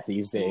Yeah. see that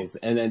these days.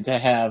 And then to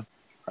have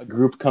a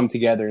group come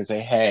together and say,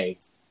 hey,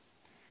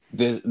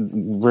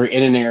 we're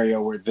in an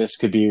area where this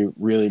could be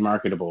really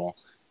marketable,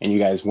 and you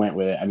guys went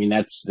with it. I mean,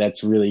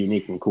 that's really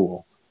unique and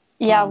cool.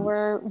 Yeah,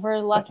 we're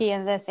lucky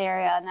in this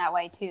area in that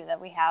way too, that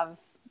we have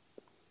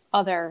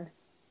other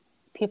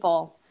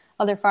people,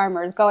 other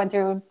farmers going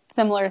through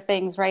similar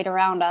things right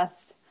around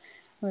us.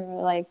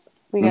 We're like,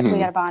 we got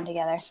to bond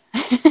together.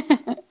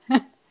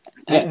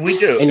 We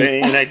do,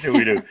 and actually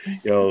we do.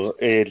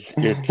 It's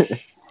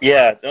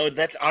yeah. No,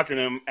 that's awesome.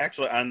 I'm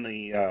actually on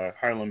the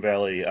Harlem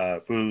Valley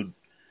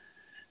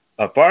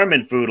Farm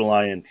and Food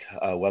Alliance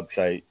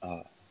website.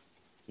 And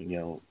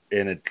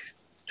it's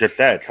just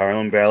that. It's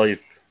Harlem Valley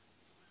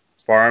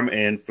Farm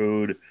and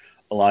Food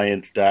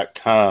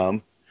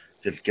Alliance.com.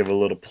 Just give a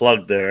little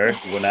plug there.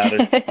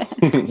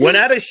 We're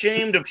not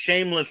ashamed of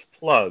shameless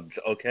plugs,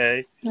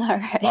 okay? All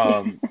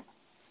right.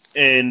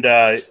 And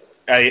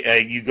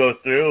you go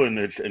through, and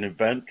there's an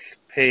events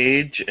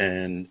page,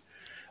 and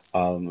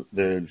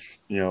there's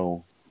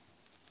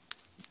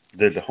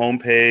there's a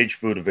homepage,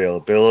 food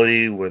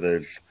availability, where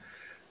there's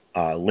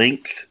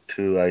links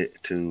to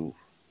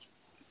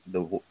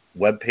the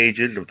web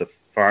pages of the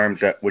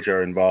farms which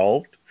are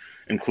involved,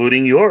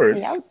 including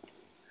yours. Yep.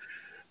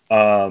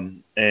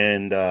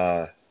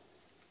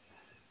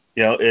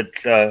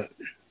 It's a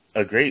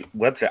great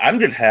website. I'm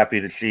just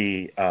happy to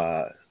see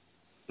the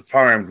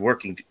farms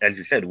working, as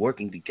you said,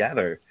 working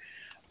together.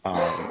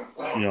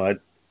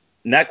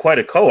 Not quite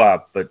a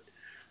co-op, but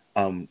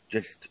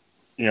just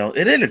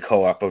it is a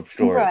co-op of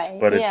sorts. Right,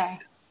 but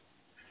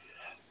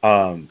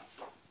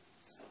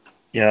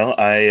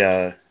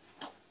yeah.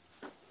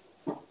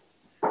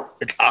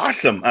 It's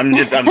awesome. I'm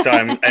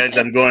sorry. As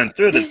I'm going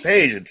through this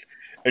page, it's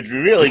a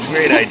really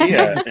great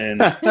idea.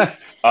 And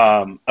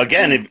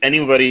again, if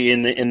anybody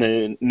in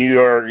the New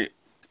York,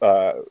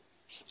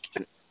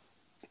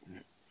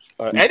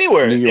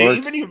 anywhere, New York,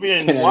 even if you're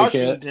in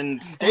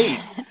Washington State,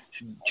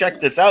 should check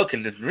this out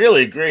because it's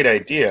really a great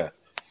idea.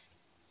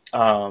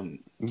 And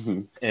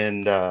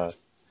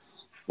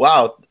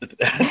wow.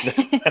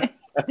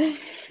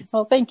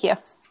 Well, thank you.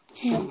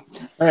 All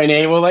right,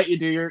 Nate, we'll let you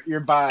do your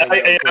buy.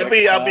 I'll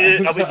be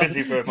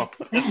busy for a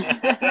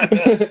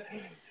moment.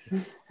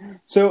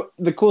 So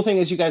the cool thing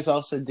is you guys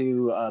also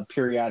do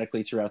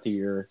periodically throughout the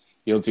year,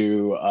 you'll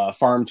do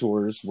farm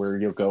tours where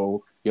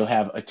you'll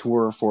have a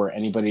tour for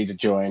anybody to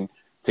join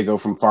to go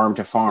from farm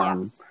to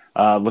farm,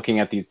 looking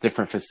at these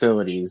different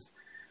facilities.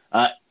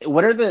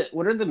 What are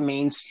the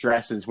main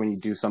stresses when you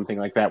do something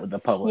like that with the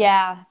public?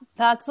 Yeah,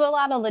 that's a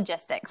lot of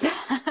logistics.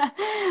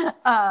 Yeah.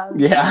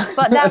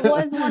 But that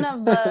was one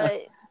of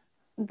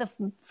the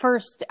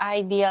first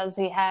ideas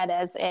we had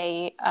as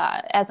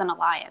an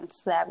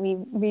alliance, that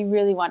we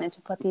really wanted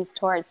to put these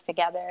tours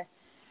together.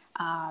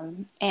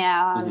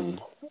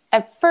 And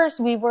at first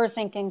we were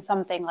thinking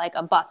something like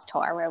a bus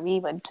tour where we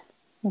would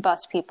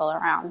bus people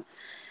around.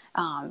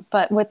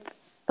 But with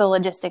the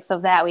logistics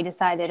of that, we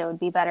decided it would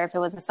be better if it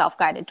was a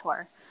self-guided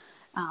tour.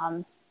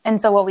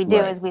 And so what we do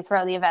is we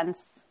throw the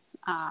events,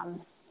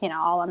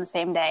 all on the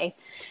same day.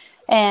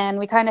 And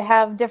we kind of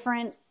have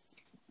different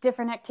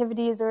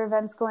activities or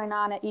events going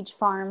on at each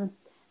farm.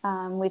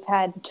 We've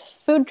had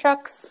food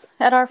trucks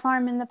at our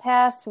farm in the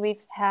past.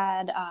 We've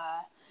had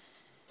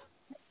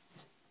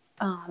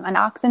an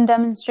oxen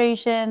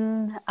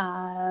demonstration.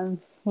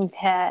 We've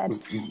had,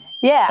 that's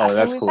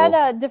so we've cool.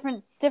 had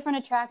different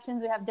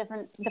attractions. We have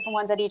different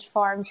ones at each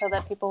farm so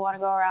that people want to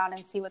go around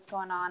and see what's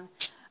going on.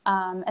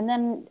 And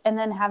then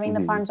having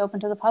the farms open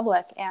to the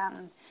public,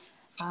 and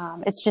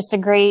it's just a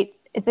great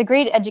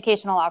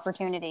educational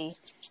opportunity.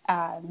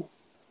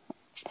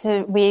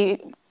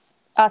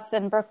 Us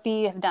and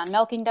Brookby have done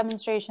milking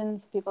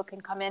demonstrations. People can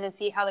come in and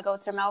see how the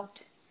goats are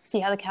milked, see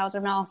how the cows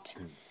are milked.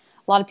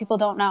 A lot of people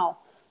don't know.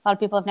 A lot of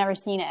people have never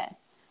seen it.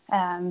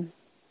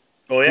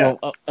 Oh yeah.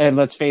 Well, and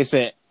let's face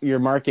it, your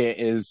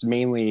market is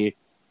mainly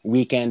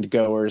weekend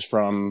goers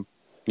from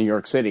New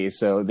York City,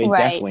 so they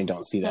definitely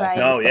don't see that. Right.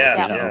 Kind of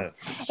stuff,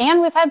 Yeah.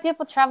 And we've had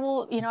people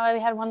travel. We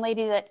had one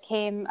lady that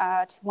came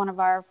to one of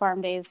our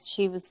farm days.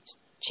 She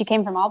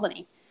came from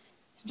Albany.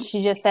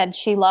 She just said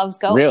she loves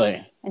goats.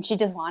 Really? And she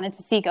just wanted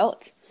to see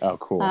goats. Oh,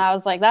 cool. And I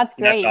was like, that's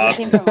great. That's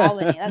awesome. You came from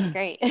Albany. That's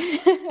great.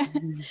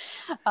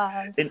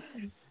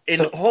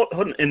 hold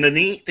on. And the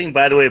neat thing,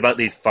 by the way, about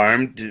these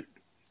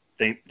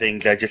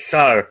things, I just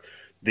saw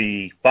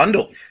the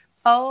bundles.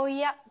 Oh,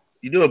 yep.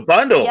 You do a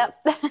bundle. Yep.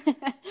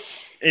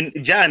 And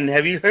John,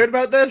 have you heard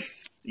about this?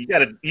 You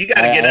gotta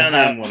get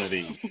on one of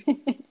these.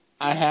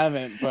 I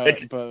haven't, but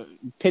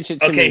pitch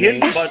it to me. Okay, here's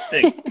the fun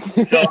thing.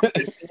 So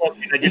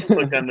I just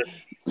clicked on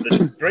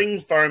the Spring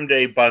Farm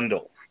Day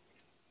bundle,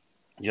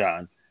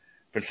 John,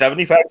 for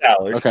 $75.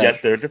 Okay.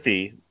 Yes, there's a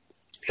fee.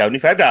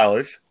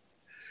 $75.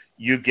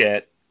 You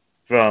get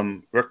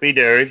from Brookby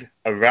Dairies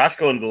a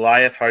Roscoe and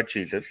Goliath hard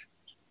cheeses.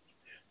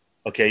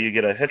 Okay, you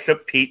get a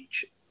Hyssop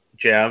Peach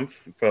Jam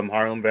from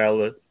Harlem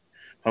Valley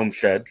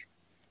Homesteads.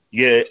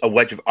 You get a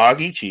wedge of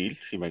Augie cheese,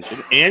 she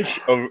mentioned, and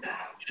a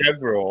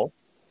Chev roll.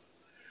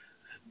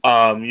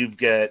 You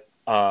get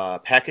a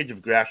package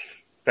of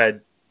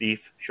grass-fed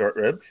beef short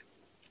ribs,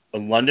 a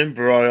London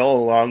broil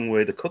along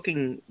with a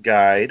cooking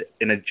guide,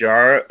 and a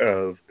jar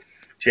of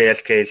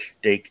JSK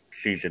steak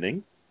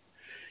seasoning.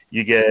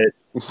 You get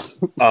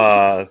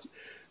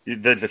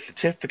there's a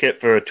certificate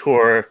for a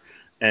tour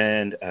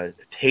and a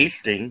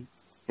tasting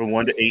for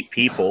 1 to 8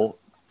 people,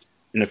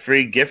 and a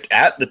free gift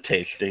at the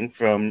tasting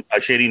from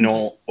Shady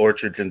Knoll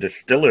Orchards and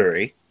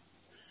Distillery.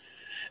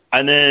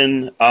 And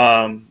then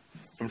from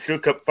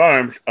Sukup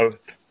Farms, a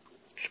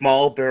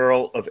small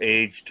barrel of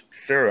aged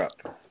syrup.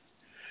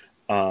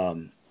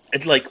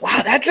 It's like,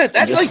 wow, that's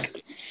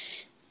like,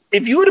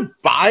 if you were to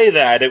buy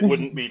that, it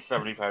wouldn't be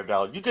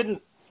 $75. You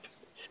couldn't.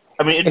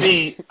 I mean, it'd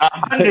be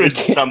 100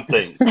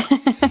 something.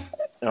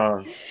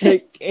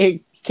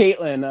 Hey,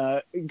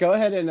 Caitlin, go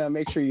ahead and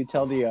make sure you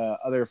tell the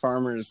other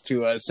farmers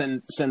to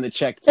send the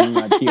check to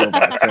my PO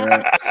box, all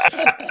right?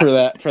 for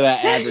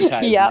that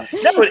advertisement. Yep.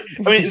 No, but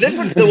I mean, this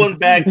was the one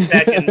back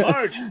in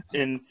March,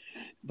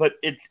 but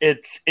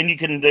it's and you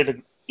can, there's a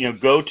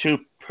go to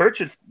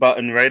purchase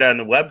button right on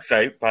the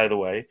website. By the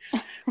way,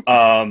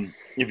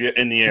 if you're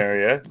in the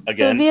area,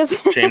 again,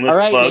 shameless all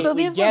right, plug. So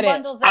these get were it.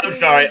 bundles that I'm we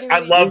sorry. were I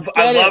doing.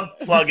 love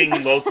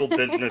plugging local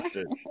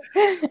businesses.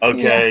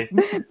 Okay.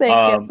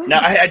 Thank you. Now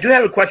I do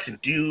have a question.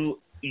 Do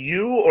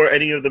you or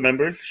any of the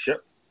members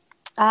ship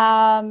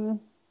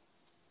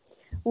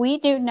We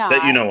do not.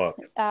 that you know of?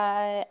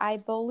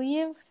 I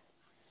believe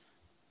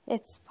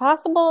it's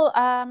possible.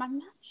 I'm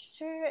not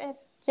sure if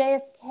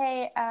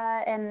JSK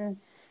and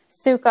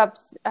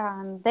Sukups,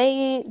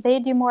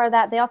 they do more of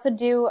that. They also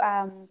do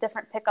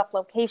different pickup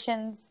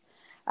locations,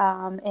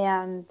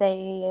 and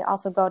they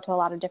also go to a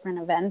lot of different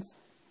events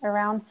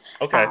around.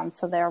 Okay.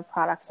 So their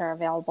products are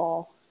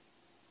available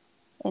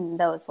in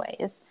those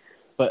ways.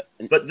 But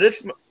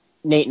this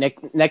Nate,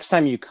 next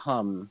time you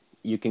come,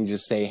 you can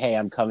just say, "Hey,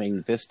 I'm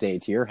coming this day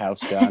to your house,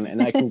 John,"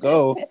 and I can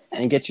go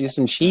and get you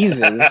some cheeses.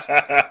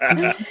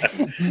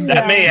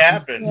 that may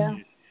happen. Yeah.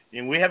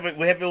 And we have a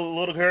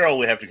little girl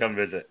we have to come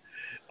visit.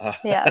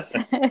 Yes.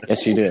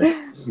 Yes, you do.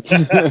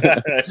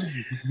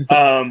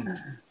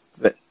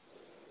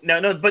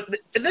 No, but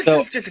this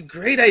is just a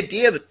great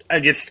idea. That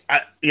I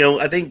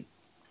think,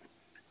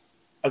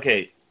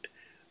 okay,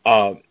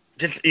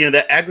 just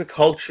the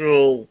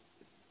agricultural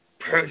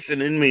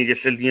person in me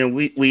just says,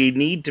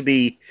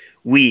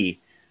 we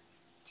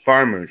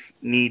farmers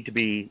need to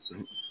be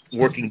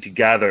working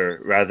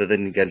together rather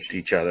than against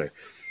each other,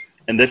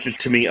 and this is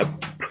to me a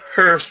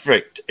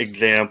perfect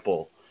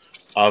example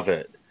of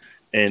it.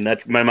 And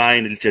that's, my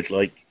mind is just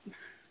like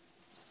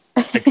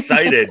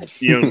excited,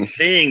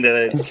 seeing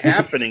that it's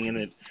happening, and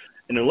it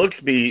looks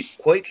to be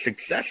quite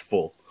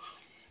successful.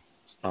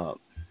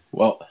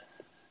 Well,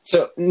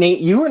 so Nate,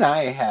 you and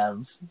I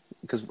have,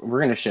 because we're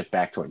going to shift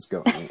back towards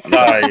going.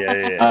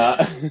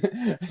 Yeah.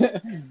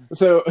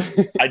 So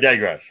I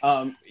digress.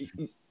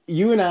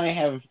 You and I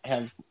have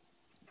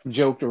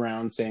joked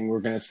around saying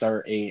we're going to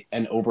start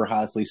an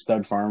Oberhausley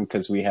stud farm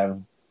because we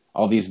have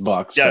all these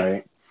bucks, yes.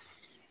 Right?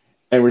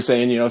 And we're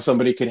saying,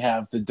 somebody could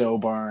have the doe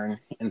barn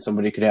and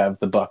somebody could have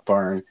the buck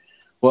barn.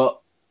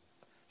 Well,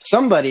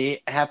 somebody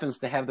happens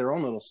to have their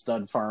own little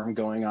stud farm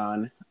going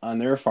on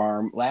their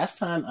farm. Last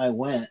time I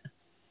went,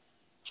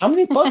 how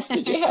many bucks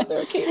did you have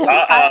there, Caitlin?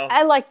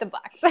 I like the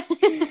bucks.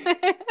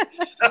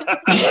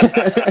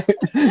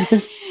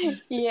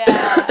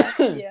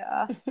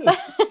 Yeah.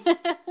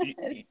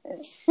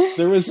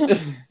 There was,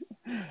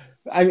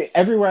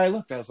 everywhere I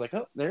looked, I was like,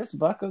 oh, there's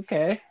Buck.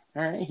 Okay.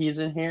 All right. He's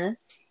in here.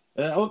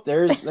 Oh,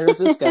 there's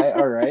this guy.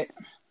 All right.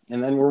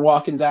 And then we're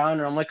walking down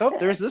and I'm like, oh,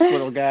 there's this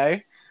little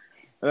guy.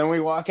 And then we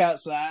walk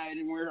outside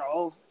and we're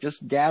all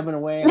just gabbing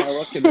away. And I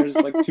look and there's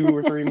like 2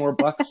 or 3 more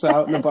bucks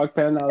out in the buck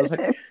pen. I was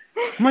like,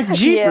 I'm like,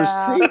 jeepers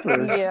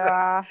creepers.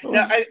 Yeah.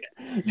 Now,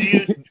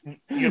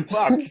 your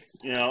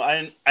bucks,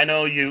 I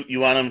know you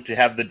want them to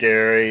have the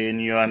dairy and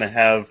you want to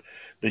have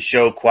the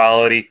show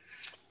quality.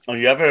 Do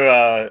you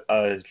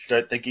ever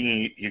start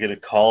thinking you're going to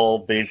call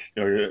based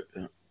or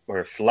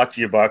select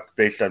your buck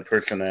based on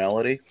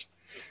personality?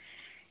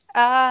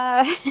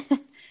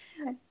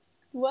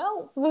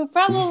 Well, we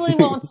probably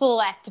won't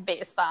select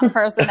based on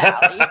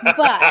personality,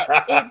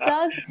 but it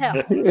does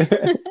help.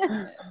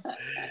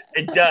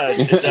 It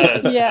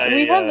does. Yeah,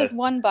 we have this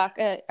one buck,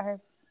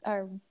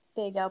 our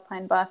big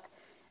Alpine buck.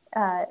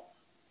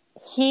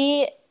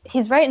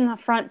 he's right in the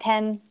front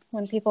pen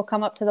when people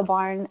come up to the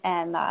barn,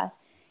 and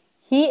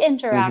he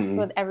interacts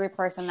with every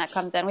person that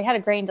comes in. We had a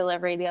grain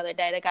delivery the other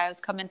day. The guy was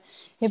coming.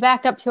 He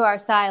backed up to our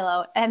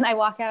silo, and I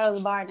walk out of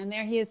the barn, and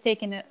there he is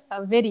taking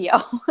a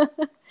video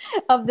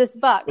of this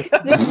buck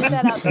sticking his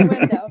head out the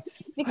window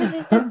because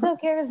he's just so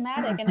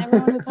charismatic, and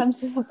everyone who comes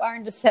to the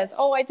barn just says,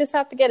 "Oh, I just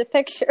have to get a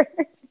picture."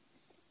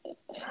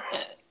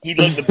 He'd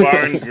like the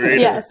barn greeter.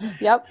 Yes.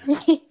 Yep.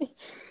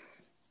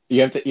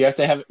 You have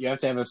to have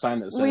a sign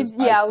that says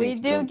we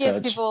do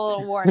give people a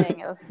little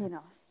warning of,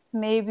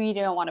 maybe you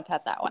don't want to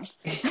pet that one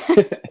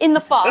in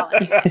the fall.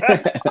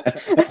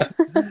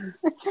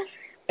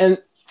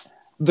 And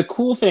the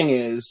cool thing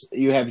is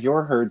you have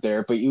your herd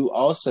there, but you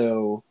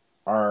also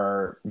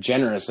are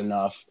generous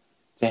enough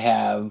to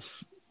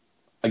have,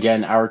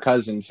 again, our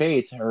cousin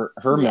Faith,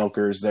 her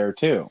milkers there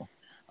too.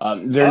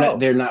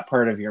 They're not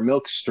part of your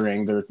milk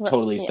string. They're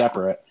totally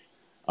separate.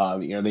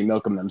 They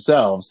milk them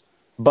themselves,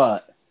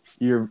 but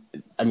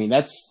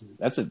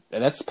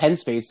that's pen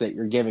space that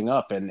you're giving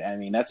up, and I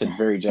mean that's a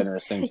very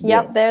generous thing to do.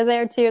 Yep, they're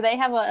there too. They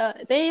have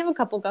a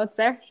couple goats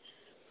there.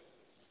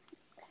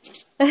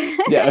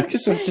 Yeah,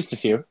 just a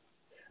few.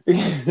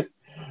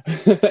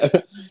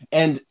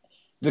 And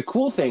the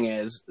cool thing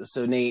is,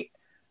 so Nate,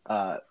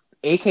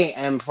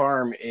 AKM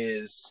Farm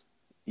is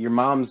your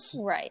mom's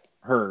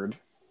herd,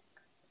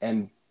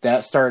 and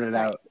that started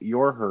out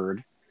your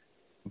herd,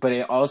 but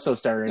it also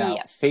started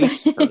out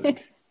Faith's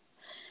herd.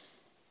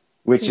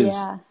 Which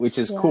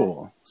is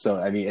cool.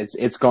 So I mean,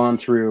 it's gone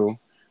through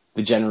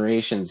the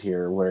generations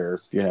here, where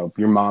your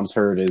mom's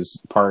herd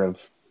is part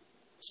of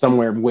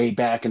somewhere way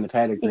back in the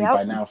pedigree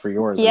by now for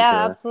yours. I'm sure.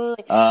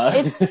 Absolutely.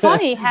 It's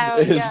funny how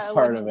it's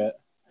part of it.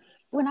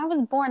 When I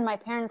was born, my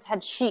parents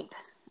had sheep,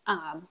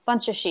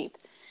 bunch of sheep,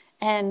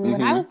 and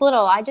when I was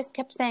little, I just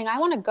kept saying, "I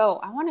want a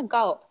goat. I want a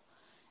goat."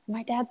 And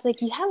my dad's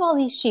like, "You have all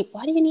these sheep.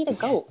 Why do you need a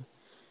goat?"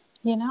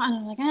 And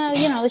I'm like,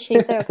 the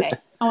sheep, they're okay.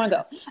 I want a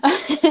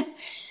goat.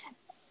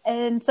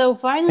 And so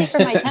finally, for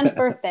my 10th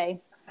birthday,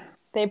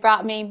 they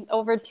brought me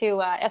over to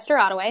Esther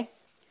Ottaway,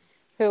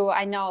 who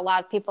I know a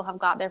lot of people have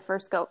got their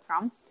first goat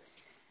from.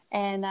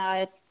 And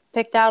I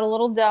picked out a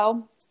little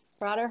doe,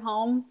 brought her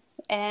home,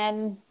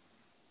 and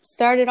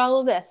started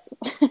all of this.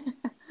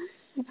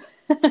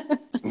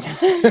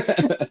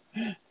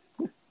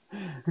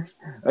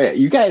 Oh, yeah,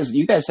 you guys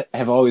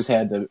have always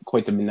had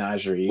quite the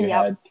menagerie. You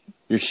had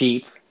your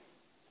sheep.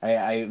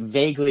 I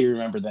vaguely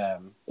remember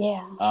them.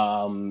 Yeah.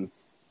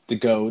 The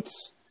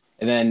goats.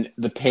 And then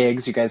the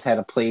pigs, you guys had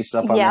a place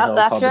up on the hill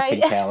called the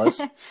Pig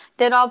Palace.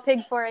 Did all pig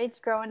 4-H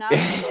growing up.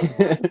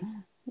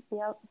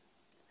 Yep.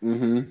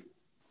 Mm-hmm.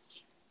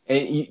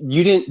 And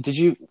you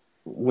didn't,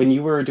 when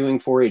you were doing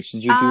 4-H,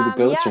 did you do the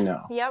goats or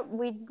no? Yep,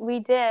 we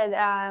did.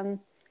 I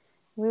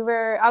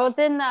was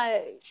in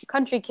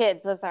Country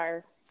Kids was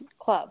our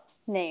club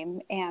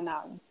name, and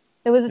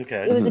it was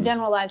a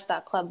general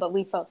livestock club, but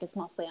we focused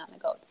mostly on the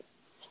goats.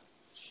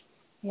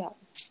 Yeah.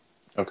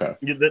 Okay.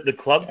 The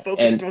club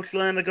focused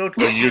mostly on the goats,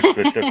 or you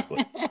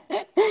specifically?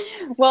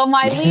 Well,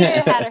 my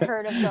leader had a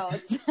herd of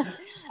goats,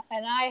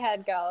 and I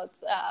had goats,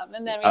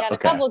 and then we had a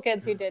couple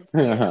kids who did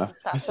steers and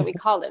stuff, so we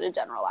called it a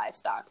general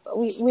livestock, but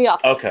we all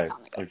focused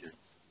on the goats.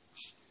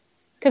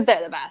 Because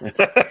they're the best.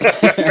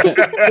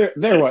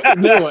 they're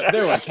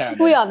what counted.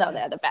 We all know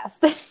they're the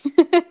best.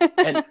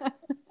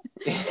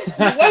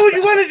 Why would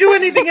you want to do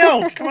anything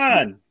else? Come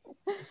on.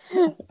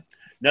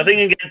 Nothing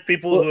against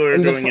people who are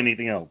doing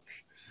anything else.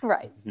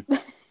 Right.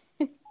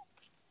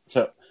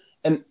 So,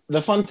 and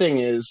the fun thing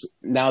is,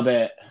 now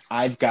that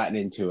I've gotten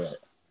into it,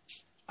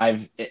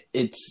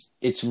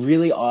 it's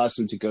really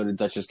awesome to go to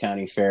Dutchess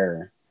County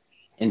Fair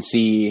and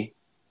see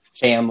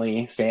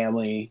family,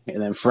 and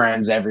then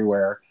friends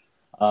everywhere,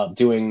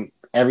 doing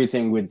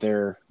everything with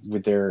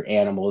their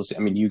animals. I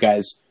mean, you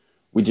guys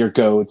with your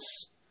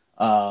goats,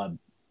 your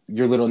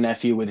little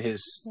nephew with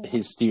his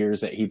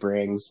steers that he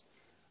brings,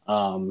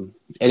 and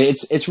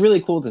it's really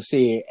cool to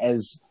see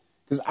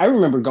because I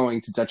remember going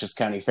to Dutchess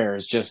County Fair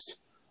as just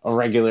a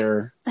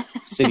regular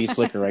city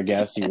slicker, I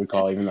guess you would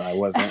call, even though I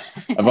wasn't.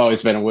 I've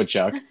always been a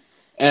woodchuck,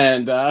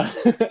 and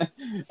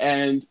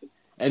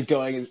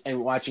going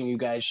and watching you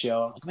guys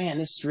show. I'm like, man,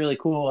 this is really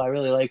cool. I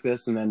really like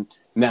this. And then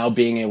now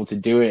being able to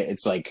do it,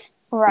 it's like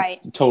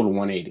total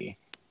 180.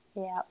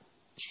 Yeah.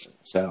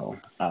 So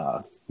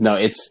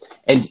no,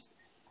 and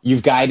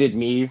you've guided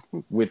me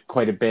with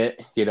quite a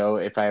bit.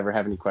 If I ever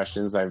have any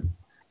questions,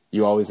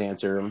 you always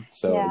answer them.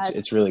 So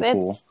it's really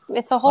cool.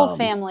 It's a whole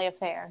family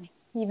affair.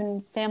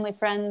 Even family,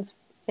 friends,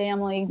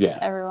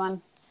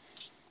 everyone.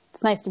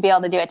 It's nice to be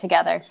able to do it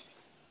together.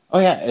 Oh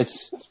yeah,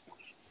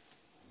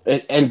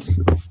 and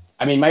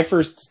I mean, my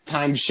first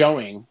time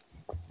showing,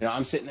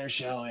 I'm sitting there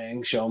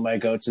showing my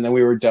goats, and then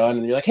we were done,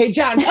 and you're like, "Hey,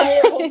 John, come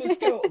here, hold this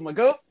goat." I'm like,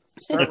 "Go."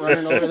 Start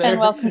running over there.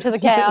 And welcome to the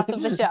chaos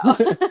of the show.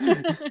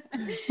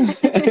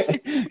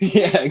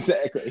 Yeah,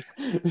 exactly.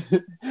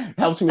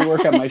 Helps me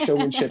work on my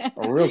showmanship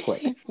real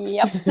quick.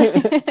 Yep.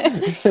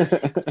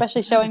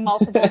 Especially showing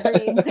multiple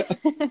breeds.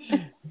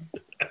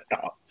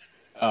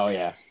 Oh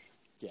yeah,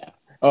 yeah.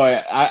 Oh,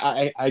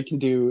 I can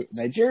do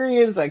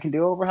Nigerians. I can do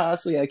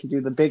Oberhasli. I can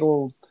do the big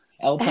old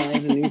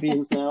Alpines and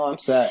Nubians. Now I'm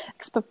set.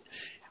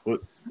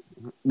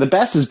 The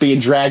best is being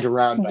dragged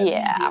around by the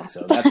Nubians,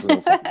 so that's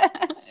real fun.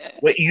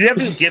 Wait, you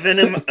haven't given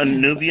him a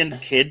Nubian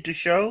kid to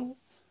show?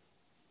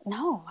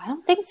 No, I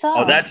don't think so.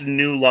 Oh, that's a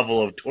new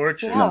level of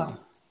torture. Yeah. No.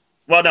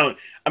 Well, no,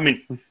 I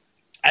mean,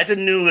 that's a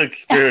new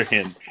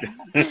experience.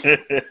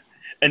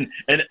 an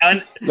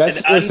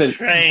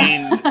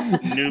untrained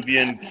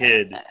Nubian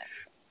kid.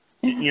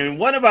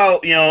 What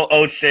about,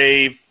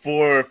 say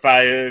 4 or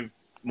 5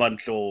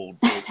 months old?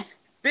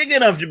 Big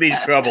enough to be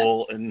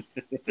trouble. And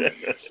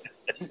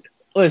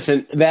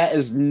listen, that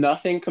is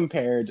nothing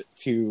compared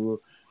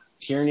to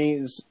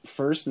Tierney's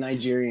first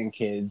Nigerian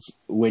kids,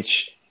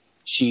 which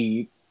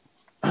she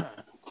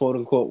quote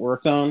unquote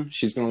worked on.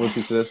 She's going to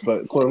listen to this,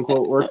 but quote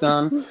unquote worked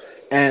on.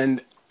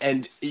 And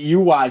you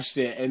watched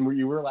it, and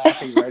you were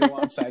laughing right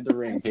alongside the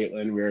ring,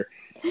 Caitlin. Where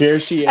here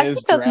she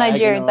is, because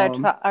dragging Nigerians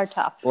them, are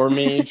tough. or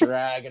me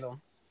dragging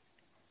them.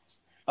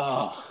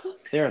 Oh,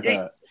 they're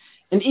the.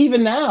 And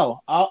even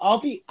now,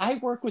 I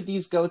work with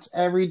these goats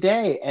every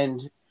day,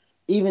 and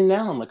even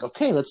now, I'm like,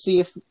 okay, let's see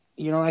if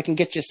I can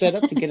get you set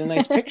up to get a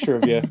nice picture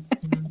of you.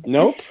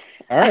 Nope.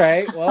 All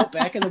right. Well,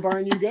 back in the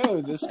barn you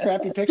go. This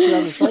crappy picture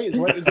on the site is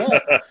what you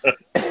get.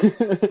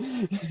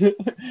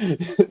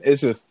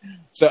 It's just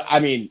so.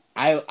 I mean,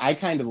 I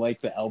kind of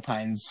like the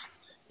Alpines.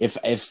 If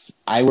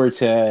I were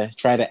to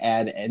try to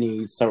add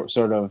any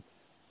sort of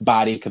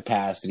body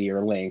capacity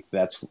or length,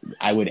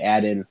 I would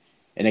add in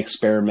an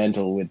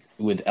experimental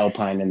with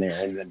Alpine in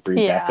there, and then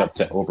bring back up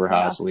to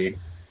Oberhasli.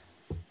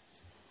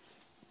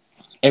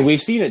 And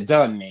we've seen it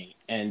done, Nate,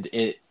 and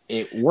it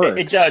works.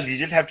 It does. You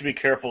just have to be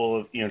careful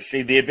of,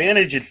 see, the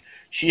advantages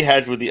she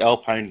has with the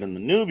Alpines and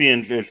the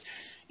Nubians is,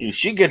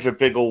 she gets a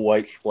big old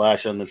white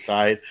splash on the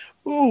side.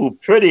 Ooh,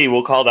 pretty.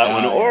 We'll call that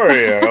one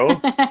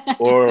Oreo,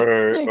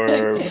 or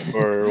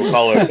we'll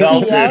call her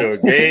Belted or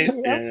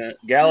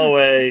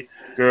Galloway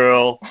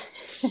girl.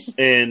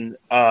 And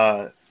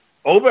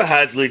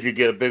Oberhasli, you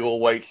get a big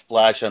old white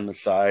splash on the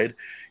side,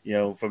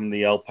 from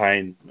the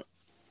Alpine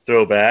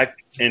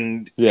throwback,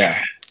 and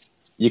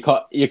You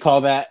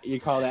call that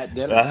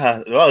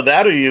dinner? Well,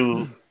 that or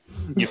you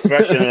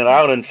freshen it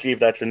out and see if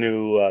that's a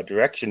new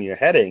direction you're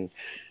heading.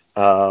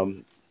 Now,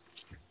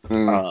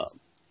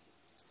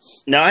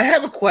 I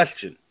have a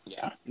question.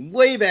 Yeah.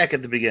 Way back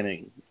at the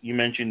beginning, you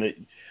mentioned that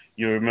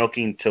you were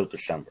milking till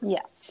December.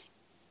 Yes.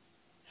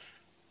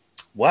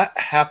 What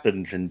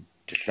happens in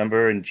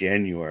December and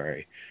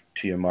January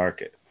to your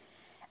market?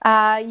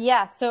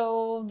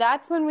 So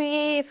that's when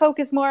we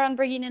focus more on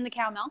bringing in the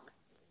cow milk.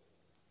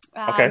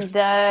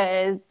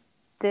 Okay.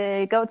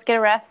 The goats get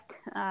a rest.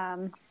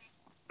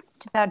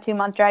 It's about a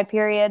 2-month dry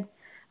period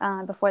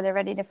before they're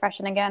ready to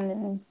freshen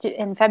again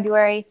in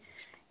February.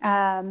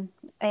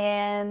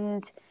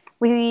 And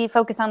we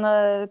focus on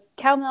the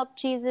cow milk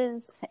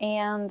cheeses,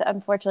 and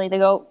unfortunately the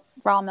goat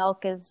raw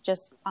milk is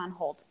just on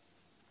hold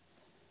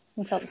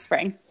until the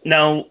spring.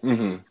 Now,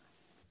 and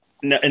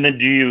then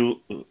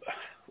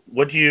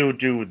what do you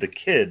do with the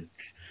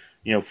kids?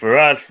 For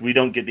us, we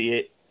don't get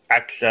the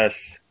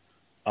excess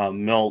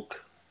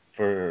milk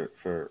for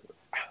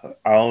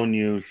our own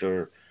use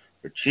or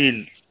for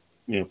cheese,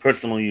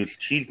 personal use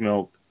cheese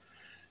milk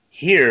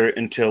here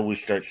until we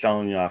start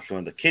selling off some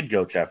of the kid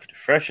goats after the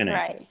freshening.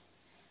 Right.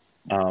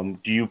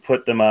 Do you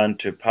put them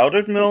onto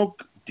powdered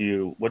milk?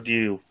 What do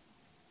you?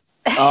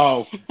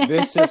 Oh,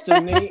 this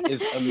system, Nate,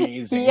 is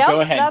amazing. Yep,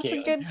 Go ahead, that's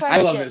Caitlin. a good question.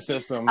 I love this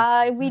system.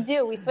 We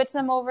do. We switch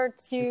them over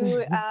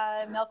to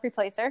milk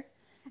replacer,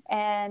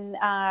 and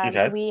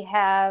we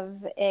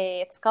have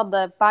it's called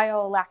the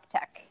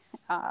BioLactec,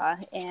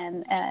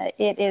 and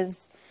it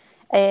is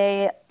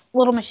a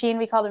little machine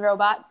we call the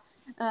robot,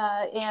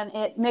 and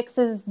it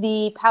mixes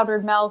the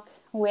powdered milk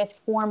with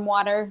warm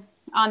water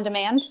on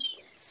demand.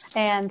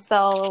 And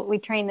so we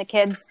train the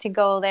kids to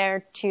go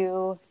there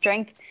to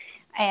drink,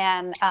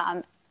 and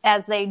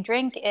as they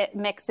drink, it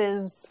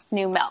mixes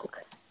new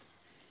milk.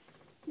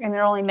 And it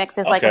only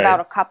mixes like about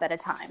a cup at a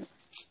time.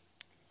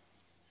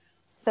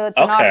 So it's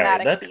an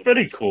automatic that's feeder.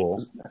 pretty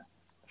cool.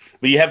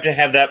 But you have to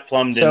have that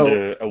plumbed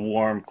into a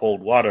warm,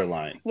 cold water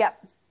line.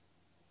 Yep.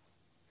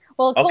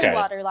 Well, a cold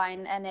water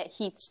line, and it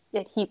heats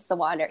the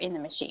water in the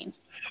machine.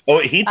 Oh,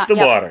 it heats the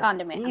water. On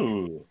demand.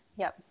 Ooh.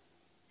 Yep.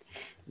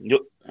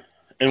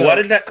 And what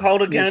is that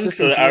called again,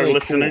 so that our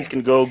listeners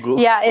can go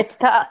Google? Yeah, it's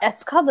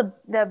called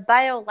the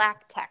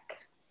BioLactec.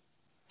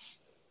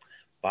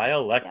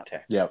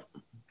 BioLactec. Yep.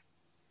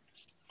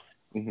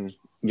 Mm-hmm.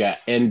 Yeah,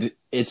 and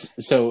it's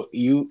so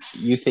you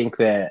think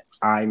that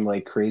I'm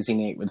like crazy,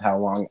 Nate, with how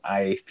long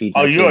I feed.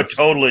 Oh, you are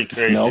totally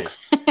crazy. Milk.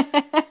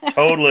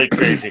 Totally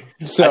crazy.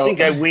 So I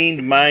think I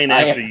weaned mine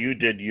after you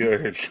did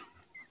yours.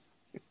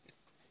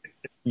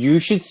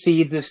 You should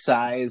see the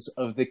size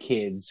of the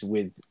kids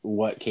with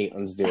what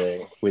Caitlin's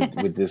doing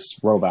with this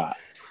robot.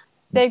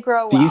 They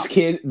grow well. These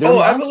kids, they're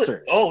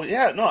monsters.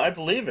 I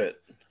believe it.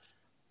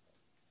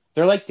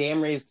 They're like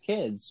damn raised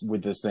kids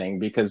with this thing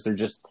because they're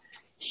just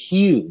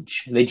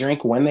huge. They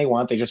drink when they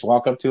want. They just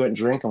walk up to it and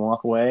drink and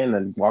walk away, and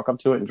then walk up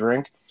to it and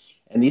drink.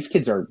 And these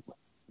kids are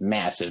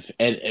massive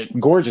and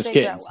gorgeous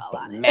They grow kids, well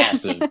but on it.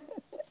 massive.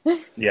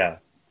 Yeah.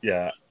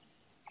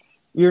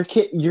 Your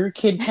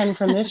kid Ken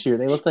from this year.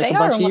 They look like They a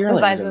are bunch of almost the yearlings.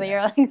 size of the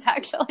yearlings,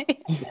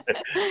 actually.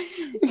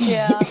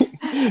 Yeah.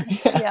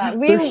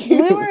 We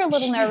were a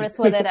little nervous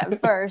with it at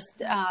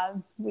first.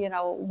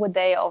 Would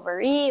they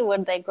overeat?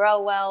 Would they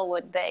grow well?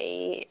 Would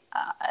they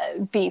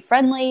be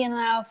friendly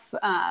enough?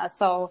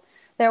 So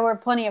there were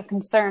plenty of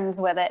concerns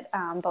with it,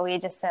 but we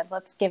just said,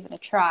 let's give it a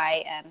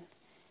try. And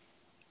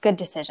good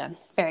decision.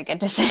 Very good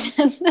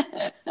decision.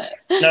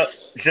 No,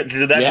 so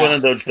that's one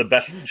of those the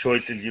best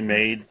choices you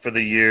made for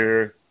the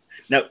year.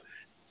 Now,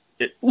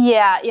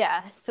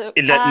 Yeah. So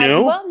is that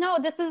new? Well, no,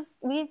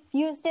 we've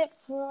used it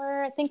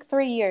for I think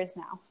 3 years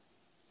now.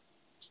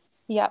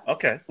 Yep.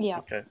 Okay. Yeah.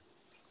 Okay.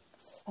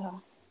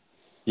 So.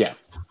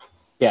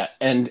 Yeah,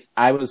 and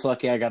I was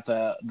lucky. I got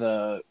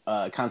the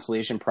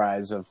consolation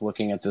prize of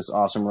looking at this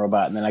awesome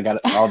robot, and then I got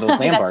all the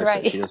lamb bars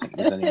right. that she doesn't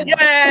use anymore.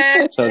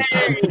 Yay! So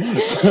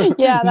it's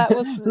Yeah, that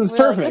was This is we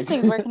were like, perfect. this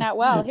thing's working out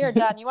well. Here,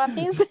 John, you want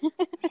these?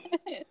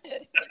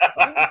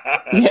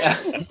 Yeah.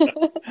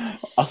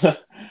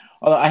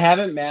 Although I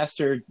haven't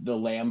mastered the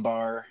lamb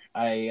bar,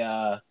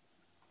 I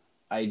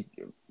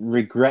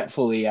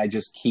regretfully I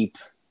just keep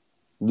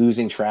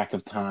losing track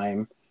of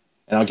time,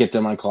 and I'll get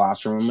them on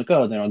colostrum. I'm like,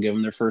 oh, then I'll give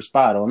them their first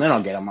bottle, and then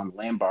I'll get them on the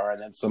lamb bar, and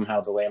then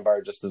somehow the lamb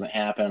bar just doesn't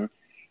happen.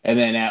 And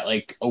then at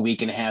like a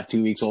week and a half,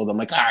 2 weeks old, I'm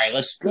like, all right,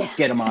 let's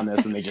get them on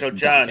this, and they just So,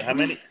 John, don't. how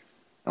many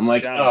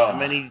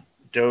how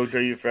does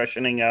are you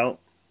freshening out?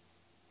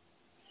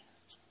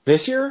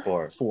 this year?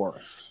 4. 4.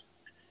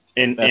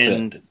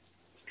 And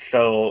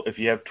so if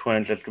you have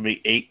twins, that's gonna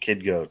be 8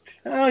 kid goats.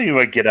 Oh, you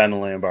might get on the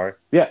lamb bar.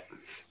 Yeah.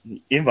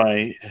 You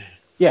might.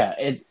 Yeah,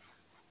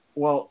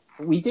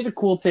 we did a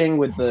cool thing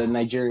with the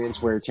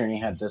Nigerians where Tierney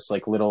had this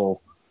like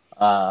little,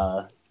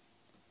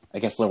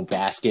 little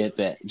basket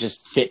that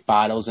just fit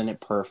bottles in it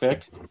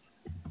perfect.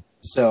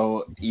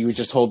 So you would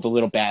just hold the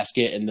little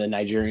basket and the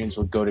Nigerians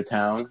would go to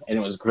town, and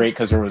it was great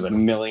because there was a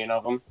million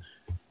of them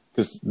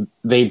because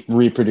they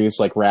reproduce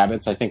like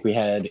rabbits. I think we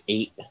had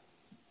 8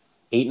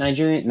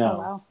 Nigerian, no, Oh,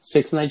 wow.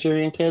 6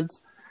 Nigerian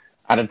kids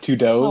out of 2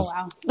 does.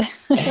 Oh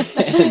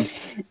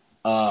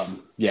wow.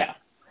 And, yeah.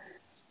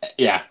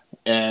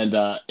 And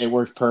it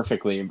worked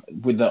perfectly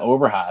with the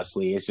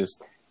Oberhasli. It's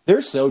just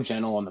they're so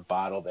gentle on the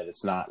bottle that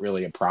it's not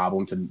really a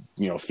problem to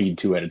feed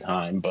 2 at a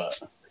time.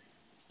 But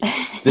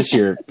this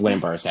year, lamb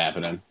bar is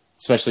happening,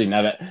 especially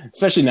now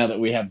that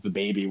we have the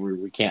baby, where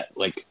we can't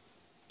like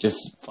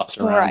just fuss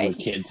around with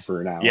kids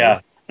for an hour.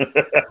 Yeah.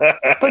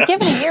 But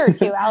given a year or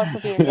 2, Alice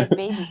will be a good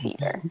baby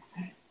feeder.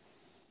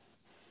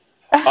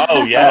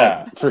 Oh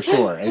yeah. For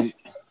sure.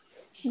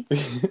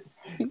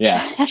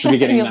 Yeah, she'll be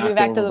getting You'll be knocked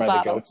back over to the by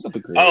bottle. the goats. That'll be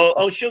great.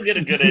 Oh, she'll get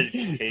a good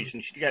education.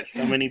 She's got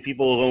so many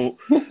people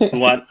who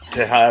want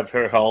to have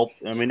her help.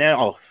 I mean,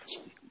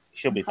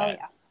 she'll be Oh fine.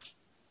 yeah.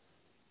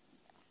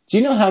 Do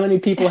you know how many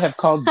people have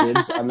called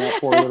dibs on that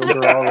poor little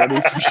girl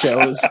already for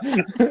shows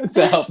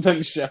to help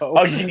them show?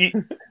 Oh,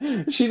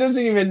 She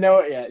doesn't even know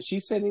it yet.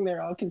 She's sitting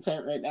there all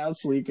content right now,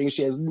 sleeping.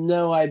 She has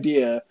no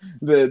idea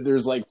that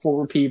there's like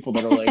 4 people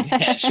that are like,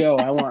 yeah, show,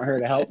 I want her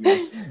to help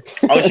me.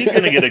 she's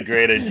gonna get a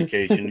great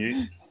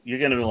education. You're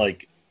gonna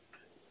like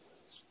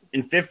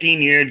in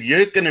 15 years,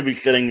 you're gonna be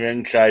sitting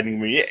ringside and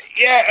be,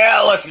 yeah,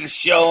 Alice is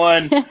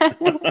showing.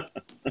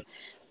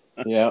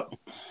 Yep.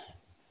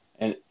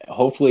 And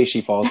hopefully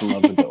she falls in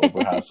love with the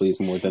Oberhaslis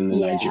more than the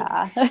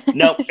Nigerians. Yeah.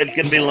 Nope, it's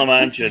gonna be La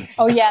Manchas.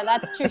 Oh yeah,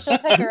 that's true. She'll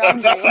pick her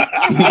own breed.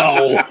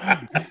 No.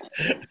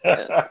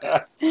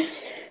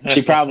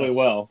 She probably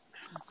will.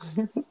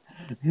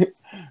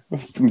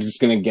 I'm just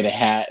going to get a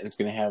hat. It's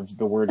going to have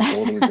the word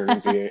Golden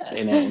Guernsey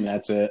in it, and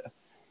that's it.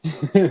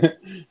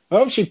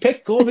 Oh, she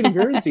picked Golden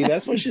Guernsey.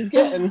 That's what she's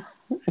getting.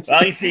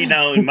 Well, you see,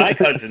 now my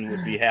cousin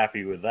would be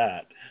happy with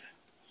that.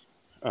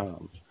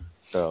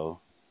 So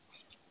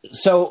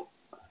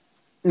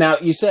now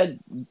you said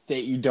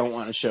that you don't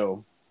want to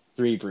show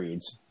 3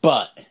 breeds,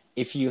 but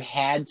if you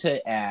had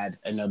to add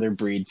another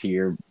breed to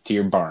your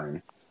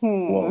barn,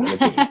 what would it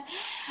be?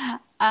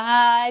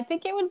 I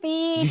think it would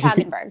be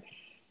Toggenburg.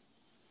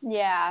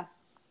 Yeah.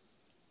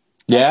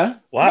 Yeah?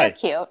 Why? They're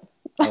cute.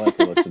 I like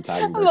the looks of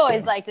Toggenburg. I've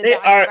always too. liked the They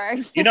are,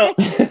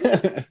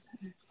 Toggenburgs.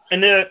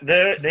 and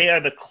they are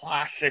the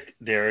classic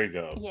dairy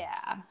goat.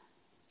 Yeah.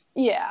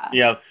 Yeah.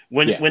 Yeah,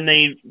 when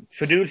they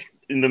produced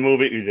in the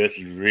movie, this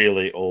is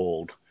really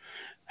old.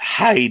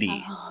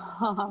 Heidi.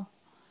 Oh.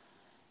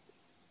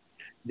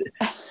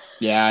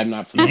 Yeah, I'm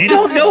not familiar. You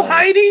don't know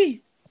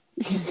Heidi?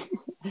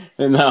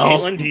 No.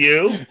 Caitlin, do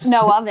you?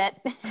 Know of it.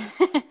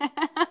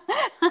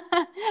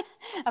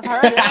 I've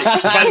heard it.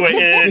 By the way,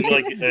 it is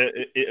like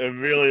a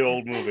really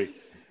old movie.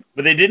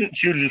 But they didn't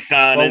choose a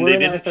son, and they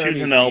didn't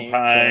choose an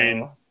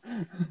Alpine.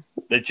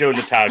 They chose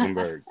a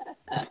Toggenburg.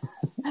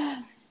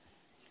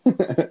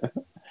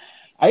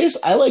 I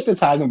like the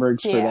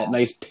Toggenburgs for Yeah. that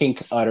nice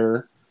pink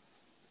udder.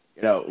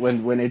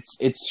 when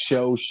it's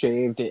show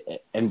shaved,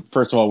 and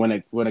first of all, when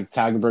a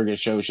Toggenburg is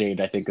show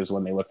shaved, I think is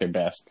when they look their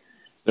best.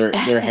 Their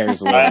hair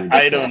is a little ridiculous.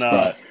 I don't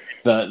know.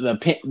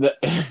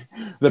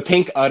 The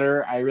pink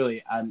udder, I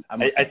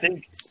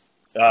think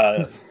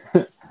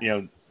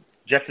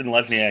Justin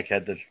Lesniak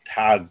had this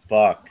Tog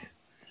buck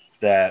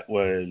that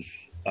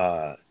was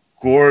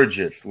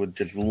gorgeous with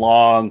just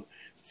long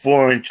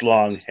 4-inch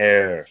long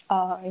hair.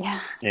 Oh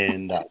yeah.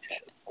 And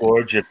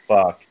gorgeous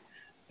buck.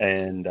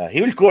 And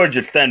he was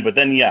gorgeous then, but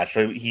then,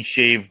 so he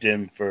shaved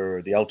him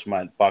for the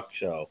Altamont Buck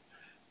Show.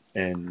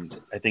 And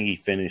I think he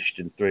finished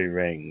in 3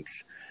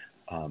 rings.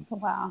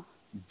 Wow.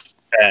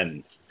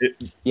 And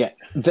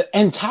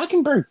and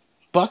Toggenburg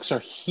bucks are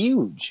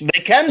huge.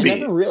 They can be. I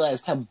never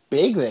realized how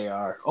big they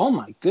are. Oh,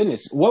 my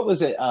goodness. What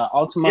was it?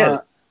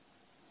 Altamont,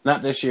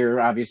 not this year,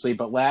 obviously,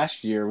 but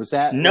last year. Was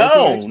that?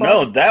 No,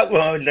 that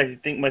was, I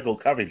think, Michael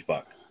Covey's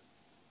buck.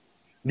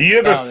 The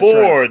year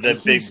before,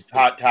 the big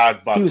hot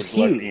Tog buck was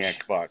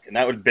Lesniak's buck, and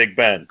that was Big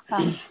Ben.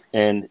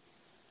 And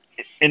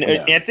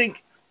I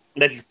think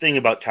that's the thing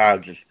about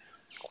Togs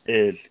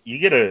is you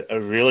get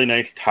a really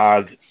nice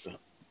Tog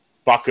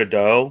buck of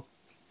doe,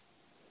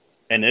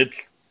 and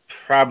it's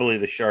probably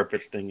the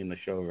sharpest thing in the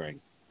show ring.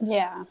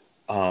 Yeah.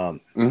 I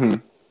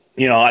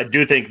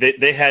do think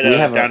they had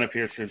Donna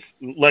Pierce's,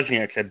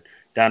 Lesniak's had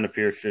Donna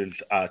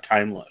Pierce's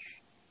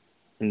Timeless,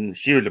 and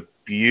she was a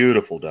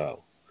beautiful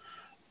doe.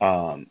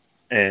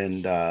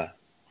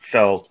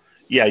 So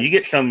you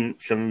get some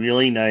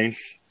really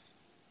nice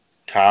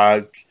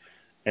Togs,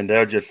 and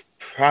they're just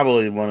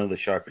probably one of the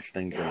sharpest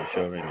things in the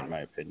show ring, in my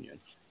opinion.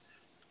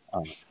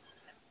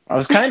 I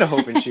was kind of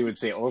hoping she would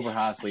say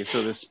Oberhasli,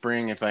 so this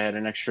spring, if I had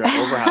an extra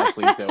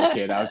Oberhasli doe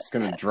kid, I was just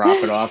going to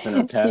drop it off in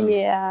a 10.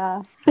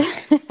 Yeah.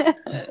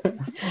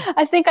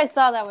 I think I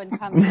saw that one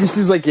coming.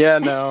 She's like, yeah,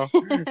 no.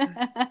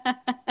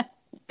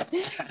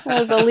 That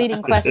was a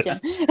leading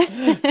question.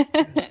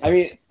 I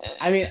mean,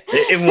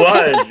 it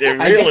was. It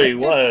really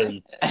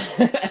was.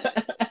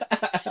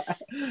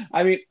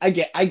 I mean, I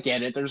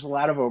get it. There's a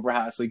lot of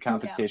Oberhasli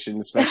competition,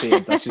 especially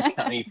at Dutchess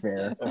County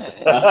Fair.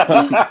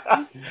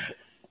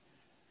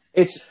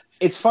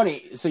 It's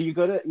funny. So you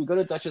go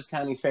to Dutchess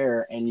County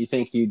Fair and you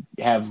think you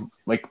have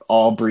like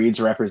all breeds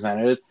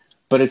represented,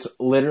 but it's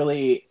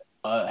literally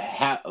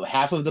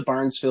half of the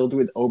barn's filled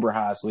with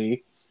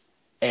Oberhasli,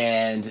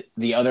 and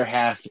the other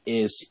half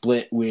is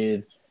split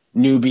with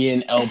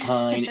Nubian,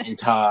 Alpine, and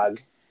Tog.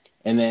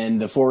 And then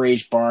the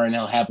 4-H barn,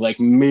 they'll have like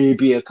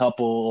maybe a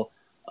couple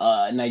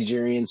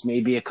Nigerians,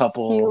 maybe a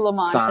couple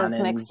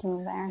Sanins, mixed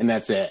in there, and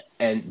that's it.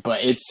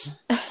 But it's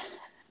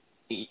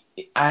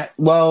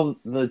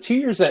the 2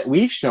 years that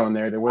we've shown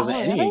there wasn't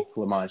any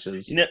La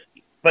Manchas.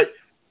 But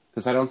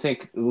because I don't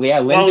think,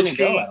 Lynn didn't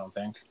go. I don't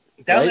think.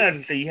 Down there,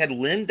 so you had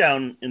Lynn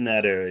down in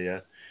that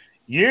area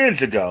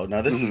years ago.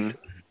 Now this is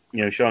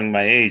showing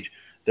my age.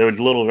 There was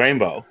Little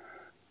Rainbow,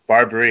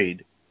 Barb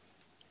Reed.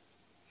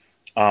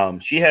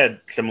 She had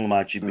some La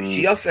Mancha, but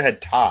she also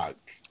had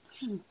Togs.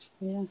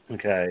 Yeah.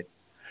 Okay.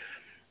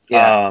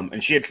 Yeah.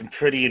 And she had some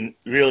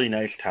really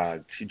nice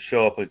Togs. She'd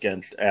show up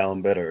against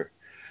Alan Bitter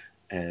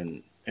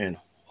and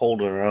hold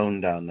her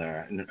own down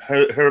there. And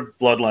her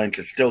bloodlines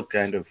are still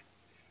kind of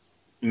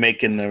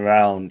making the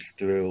rounds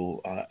through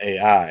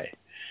AI.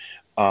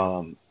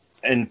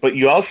 But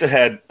you also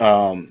had,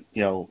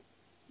 downstate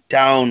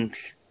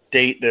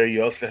there,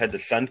 you also had the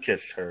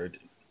Sunkist herd,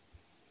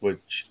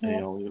 which,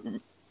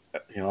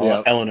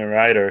 Eleanor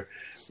Ryder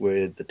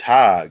with the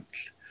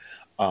Togs.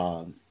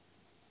 You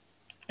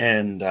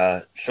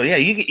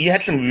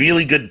had some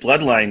really good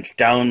bloodlines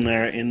down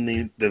there in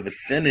the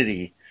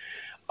vicinity.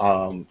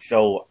 I'm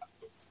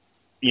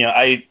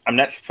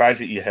not surprised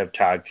that you have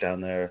Togs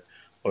down there,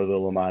 or the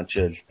La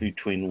Manchas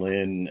between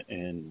Lynn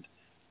and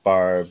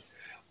Barb.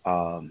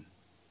 But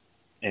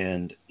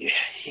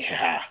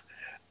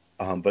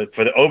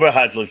for the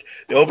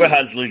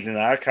Oberhaslis in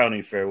our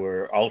county fair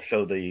were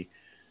also 2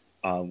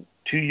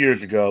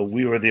 years ago,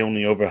 we were the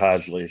only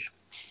Oberhaslis.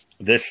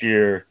 This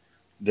year,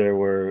 there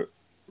were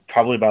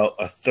probably about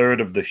a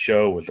third of the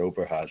show was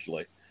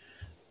Oberhasli.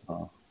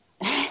 Well,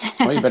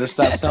 you better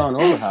stop selling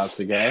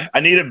Oberhasli, guy. I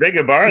need a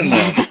bigger barn,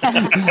 though.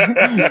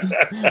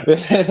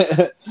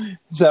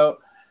 So,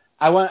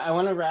 I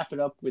want to wrap it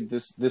up with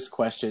this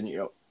question.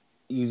 You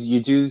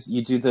do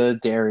the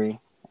dairy,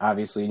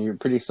 obviously, and you're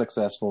pretty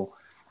successful.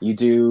 You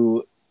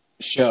do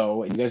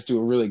show, and you guys do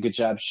a really good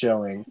job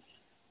showing.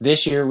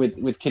 This year,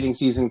 with kidding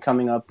season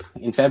coming up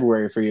in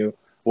February for you,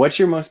 what's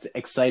your most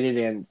excited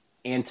and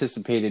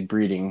anticipated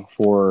breeding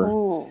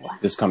for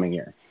this coming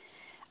year?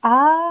 We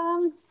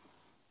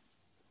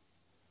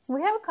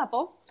have a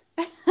couple.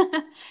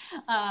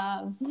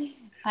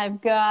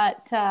 I've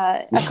got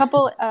a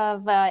couple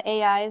of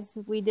AIs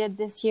we did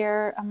this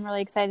year I'm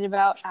really excited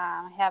about.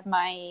 I have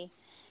my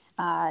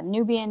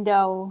Nubian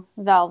Doe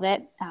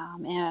Velvet,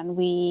 and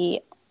we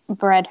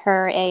bred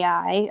her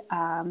AI,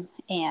 and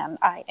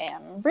I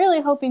am really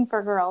hoping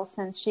for girls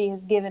since she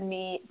has given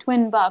me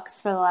twin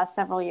bucks for the last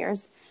several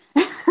years.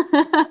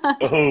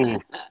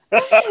 Oh.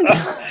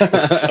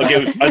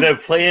 Okay, are there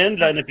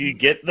plans on if you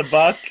get the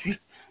bucks?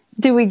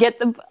 Do we get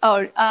the?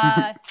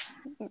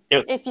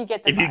 If you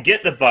get the. If buck. you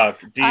get the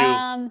buck, do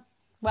you?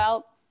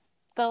 Well,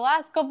 the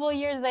last couple of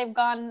years they've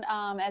gone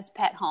as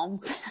pet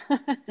homes, so we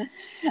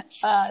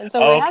haven't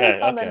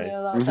sold any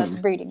of those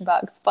as breeding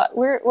bucks. But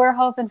we're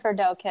hoping for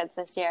doe kids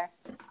this year,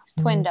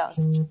 twin does.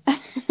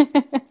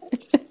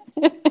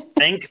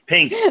 Think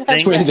pink.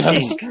 Think Twin pink.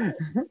 does.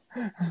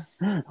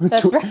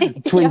 That's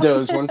right. Twin Yep.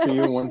 does, one for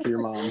you and one for your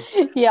mom.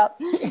 Yep.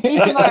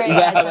 Each of our Is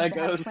that how guys that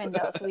goes? twin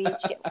does. We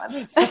each get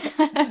one.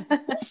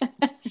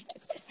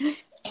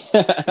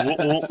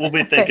 We'll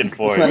be thinking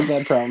for It's not a you.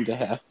 bad problem to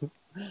have.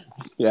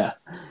 Yeah.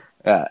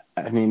 I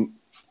mean,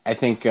 I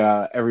think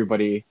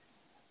everybody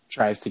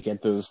tries to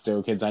get those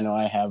doe kids. I know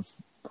I have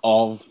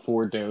all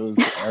 4 does,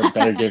 or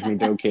better give me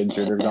doe kids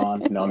or they're gone.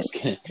 No, I'm just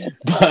kidding.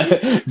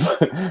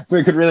 But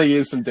we could really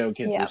use some doe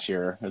kids this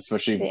year,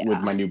 especially with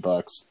my new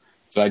bucks.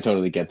 So I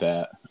totally get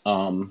that.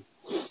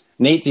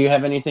 Nate, do you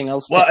have anything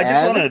else to add? Well, I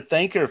just want to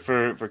thank her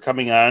for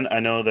coming on. I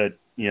know that,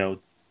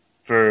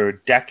 for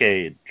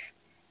decades,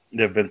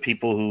 there have been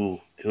people who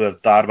have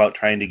thought about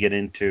trying to get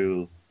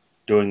into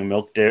doing a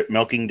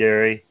milking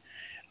dairy.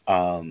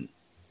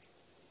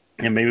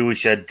 And maybe we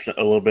shed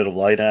a little bit of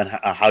light on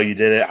how you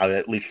did it, how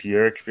at least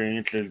your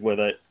experiences with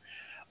it.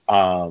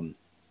 And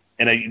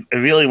I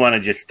really want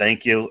to just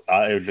thank you.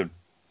 It was an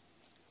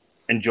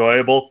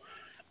enjoyable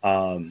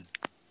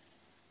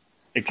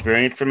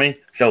experience for me.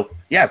 So,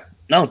 thank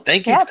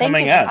you for coming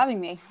thank you on. for having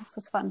me. This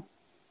was fun.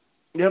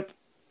 Yep.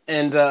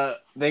 And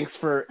thanks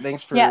for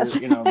Yes.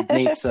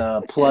 Nate's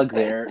plug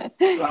there.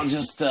 I'll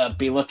just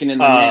be looking in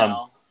the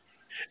mail.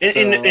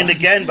 And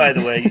again, by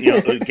the way,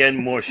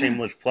 again, more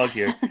shameless plug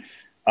here.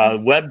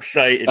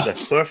 Website is the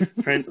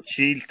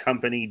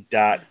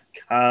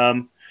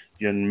hoofprintcheesecompany.com.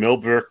 You're in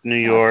Millbrook, New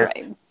York.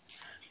 That's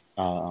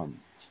right.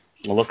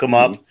 Look them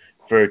up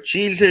for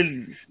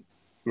cheeses,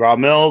 raw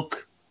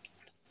milk,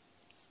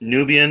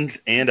 Nubians,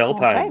 and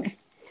Alpines.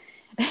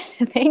 Right.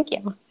 Thank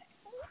you.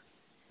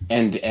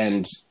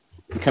 And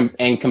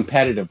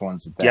competitive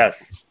ones at that.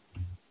 Yes.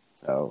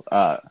 So,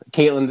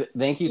 Caitlin,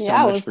 thank you so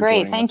much it was for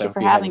great. joining Thank us. you I hope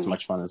for you had having as me.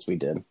 much fun as we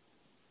did.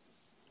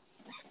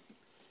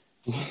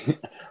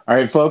 All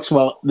right, folks.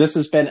 Well, this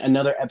has been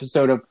another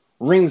episode of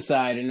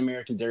Ringside, an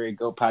American Dairy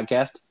Goat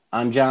podcast.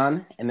 I'm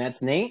John, and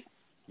that's Nate.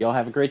 Y'all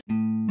have a great